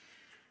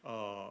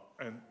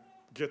 and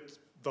get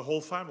the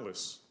whole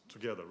families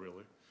together,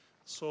 really.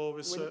 So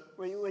we said...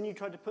 When you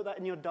tried to put that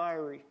in your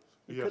diary,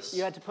 yes.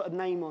 You had to put a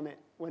name on it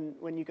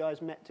when you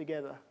guys met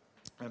together.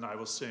 And I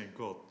was saying,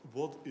 God,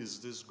 what is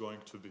this going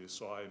to be?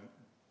 So I'm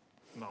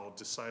now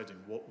deciding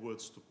what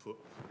words to put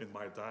in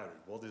my diary.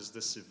 What is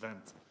this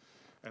event?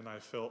 And I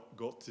felt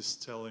God is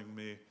telling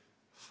me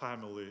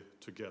family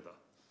together.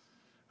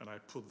 And I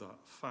put that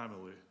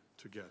family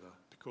together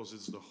because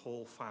it's the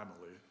whole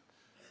family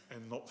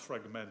and not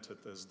fragmented,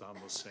 as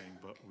Dan was saying,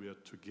 but we are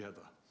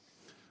together.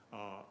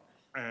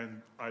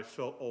 And I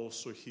felt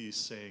also he's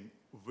saying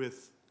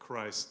with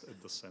Christ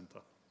at the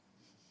center.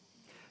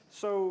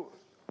 So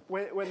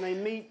when they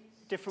meet,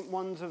 different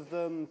ones of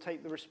them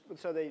take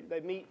so they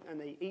meet and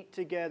they eat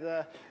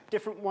together.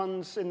 Different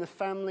ones in the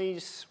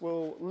families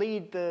will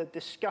lead the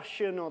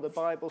discussion or the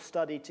Bible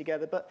study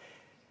together. But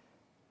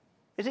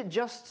is it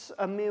just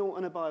a meal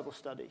and a Bible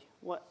study?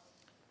 What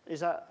is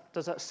that?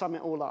 Does that sum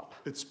it all up?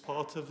 It's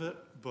part of it,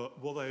 but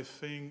what I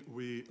think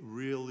we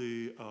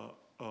really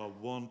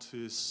want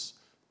is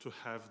to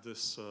have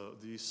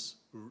these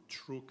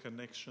true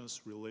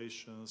connections,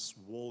 relations,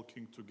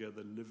 walking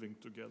together, living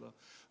together.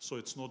 So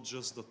it's not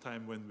just the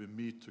time when we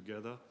meet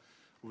together.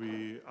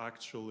 We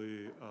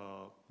actually,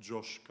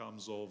 Josh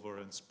comes over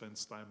and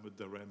spends time with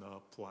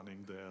Darena,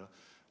 planning their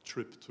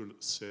trip to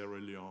Sierra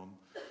Leone.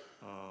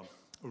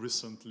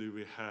 Recently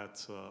we had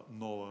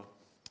Noah,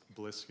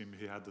 bless him,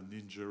 he had an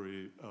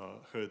injury,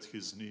 hurt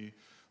his knee.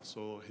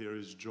 So here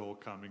is Joe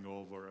coming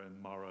over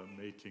and Mara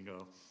making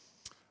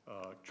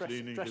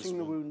cleaning dressing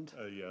the wound.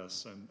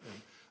 Yes, and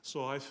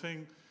so I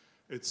think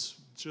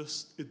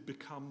it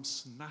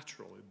becomes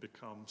natural, it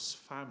becomes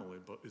family,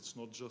 but it's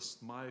not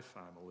just my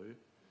family,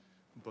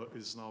 but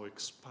it's now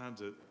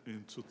expanded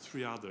into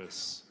three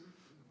others,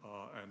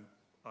 and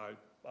I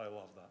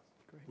love that.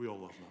 Great. We all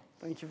love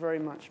that. Thank you very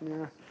much,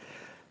 Mira.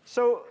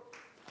 So,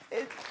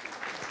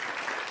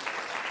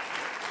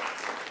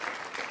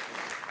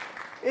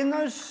 in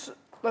those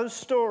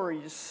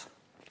stories,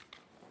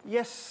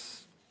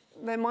 yes,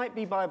 there might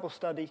be Bible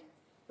study,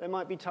 there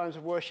might be times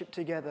of worship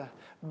together,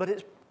 but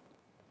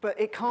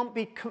it can't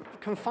be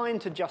confined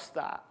to just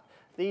that.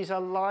 These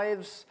are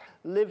lives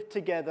lived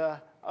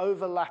together,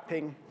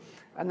 overlapping,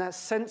 and that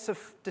sense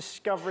of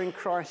discovering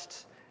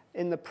Christ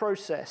in the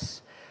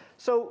process.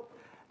 So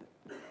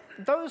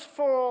those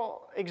four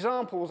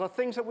examples are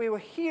things that we were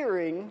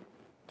hearing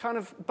kind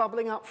of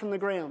bubbling up from the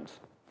ground,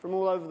 from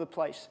all over the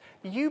place.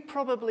 You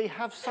probably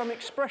have some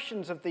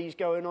expressions of these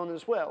going on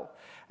as well.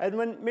 And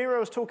when Miro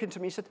was talking to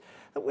me, he said,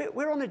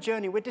 we're on a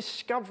journey. We're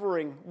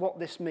discovering what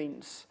this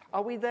means.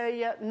 Are we there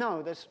yet?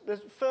 No, there's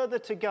further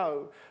to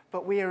go,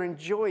 but we are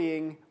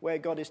enjoying where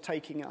God is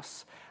taking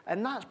us.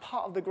 And that's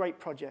part of the great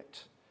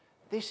project.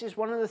 This is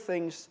one of the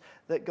things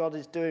that God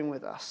is doing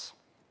with us.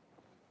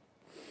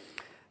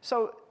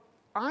 So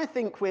I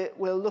think we're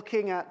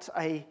looking at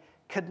a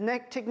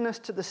connectedness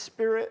to the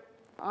Spirit.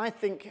 I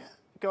think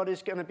God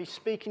is going to be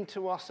speaking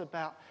to us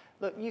about,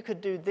 look, you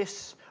could do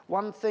this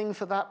one thing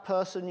for that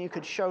person. You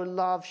could show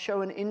love,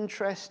 show an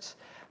interest,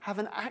 have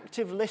an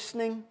active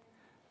listening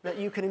that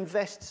you can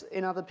invest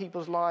in other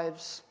people's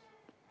lives.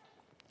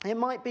 It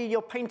might be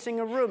you're painting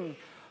a room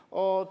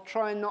or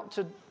trying not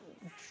to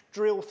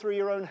drill through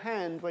your own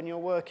hand when you're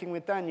working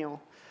with Daniel.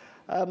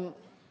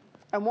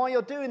 And while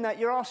you're doing that,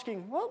 you're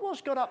asking,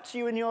 what's God up to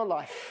you in your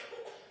life?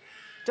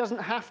 It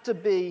doesn't have to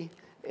be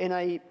in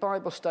a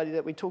Bible study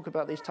that we talk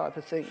about these type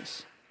of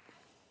things.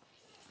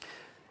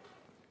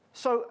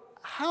 So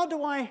how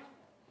do I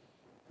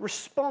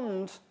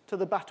respond to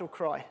the battle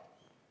cry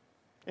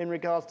in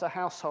regards to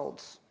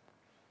households?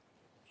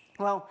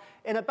 Well,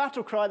 in a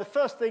battle cry, the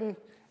first thing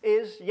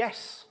is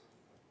yes.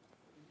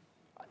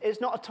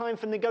 It's not a time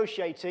for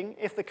negotiating.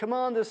 If the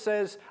commander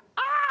says,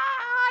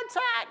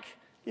 attack,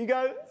 you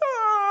go,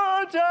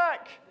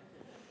 attack.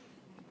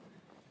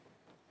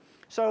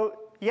 So,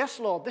 yes,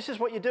 Lord, this is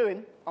what you're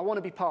doing. I want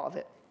to be part of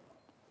it.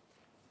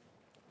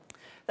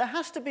 There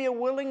has to be a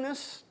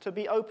willingness to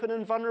be open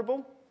and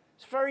vulnerable.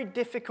 It's very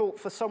difficult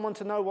for someone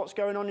to know what's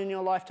going on in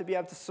your life to be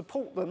able to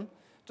support them,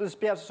 to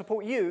be able to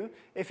support you,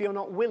 if you're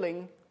not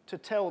willing to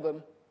tell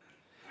them.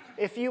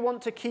 If you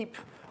want to keep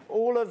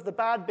all of the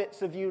bad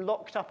bits of you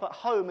locked up at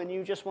home and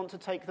you just want to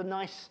take the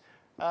nice,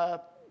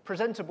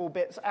 presentable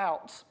bits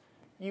out,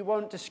 you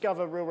won't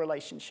discover real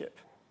relationship.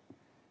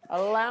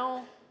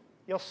 Allow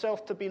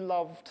yourself to be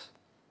loved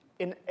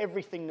in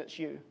everything that's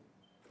you,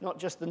 not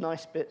just the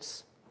nice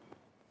bits.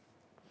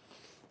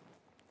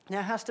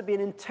 There has to be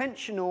an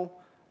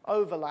intentional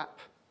overlap.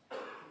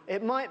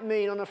 It might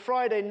mean on a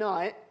Friday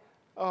night,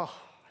 I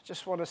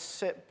just want to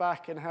sit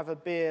back and have a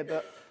beer,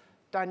 but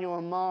Daniel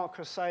and Mark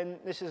are saying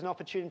this is an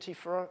opportunity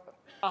for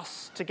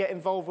us to get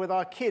involved with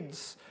our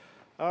kids.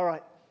 All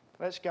right,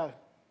 let's go.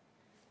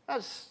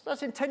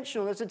 That's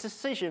intentional. That's a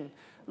decision.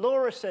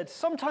 Laura said,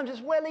 sometimes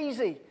it's well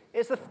easy.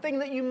 It's the thing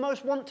that you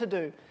most want to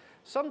do.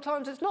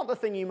 Sometimes it's not the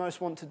thing you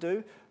most want to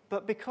do,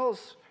 but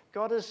because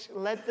God has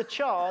led the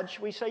charge,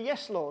 we say,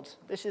 yes, Lord,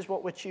 this is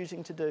what we're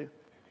choosing to do.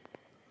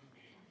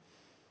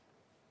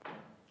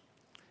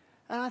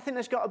 And I think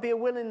there's got to be a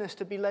willingness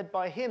to be led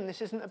by Him.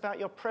 This isn't about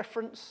your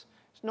preference.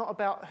 It's not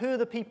about who are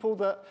the people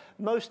that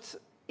most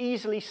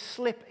easily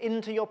slip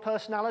into your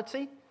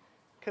personality,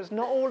 because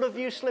not all of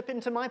you slip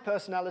into my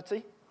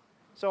personality.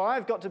 So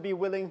I've got to be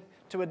willing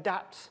to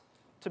adapt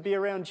to be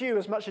around you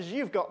as much as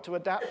you've got to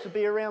adapt to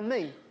be around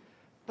me.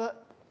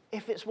 But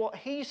if it's what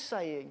He's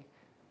saying,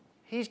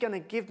 He's going to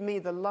give me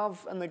the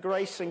love and the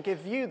grace and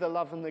give you the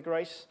love and the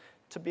grace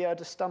to be able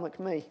to stomach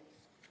me.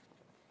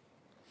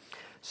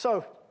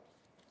 So,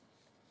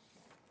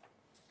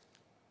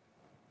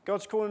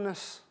 God's calling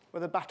us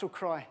with a battle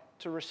cry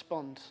to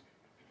respond.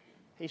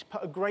 He's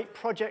put a great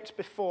project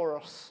before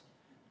us.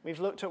 We've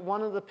looked at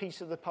one of the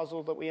pieces of the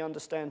puzzle that we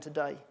understand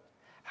today.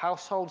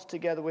 Households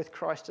together with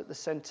Christ at the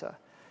center.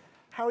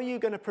 How are you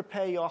going to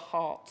prepare your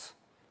heart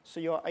so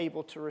you're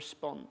able to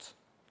respond?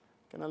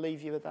 I'm going to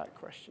leave you with that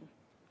question.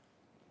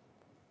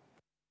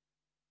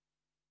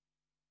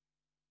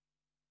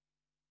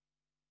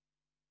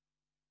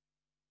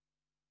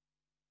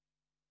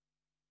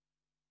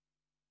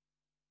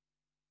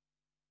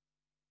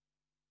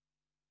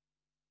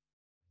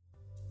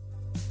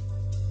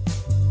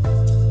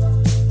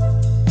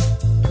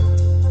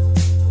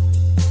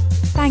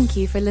 Thank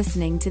you for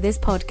listening to this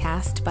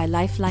podcast by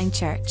Lifeline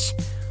Church.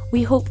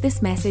 We hope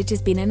this message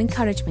has been an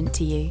encouragement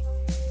to you.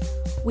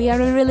 We are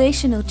a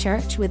relational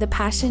church with a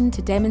passion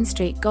to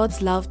demonstrate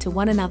God's love to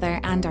one another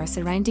and our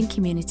surrounding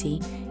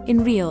community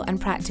in real and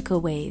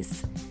practical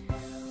ways.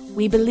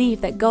 We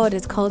believe that God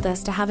has called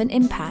us to have an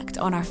impact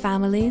on our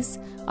families,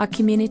 our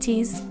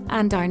communities,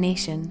 and our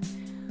nation.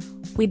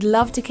 We'd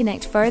love to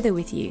connect further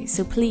with you,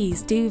 so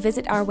please do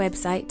visit our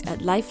website at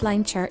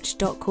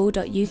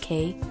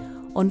lifelinechurch.co.uk,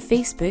 on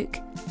Facebook,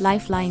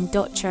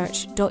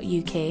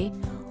 lifeline.church.uk,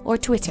 or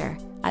Twitter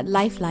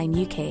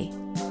 @LifelineUK.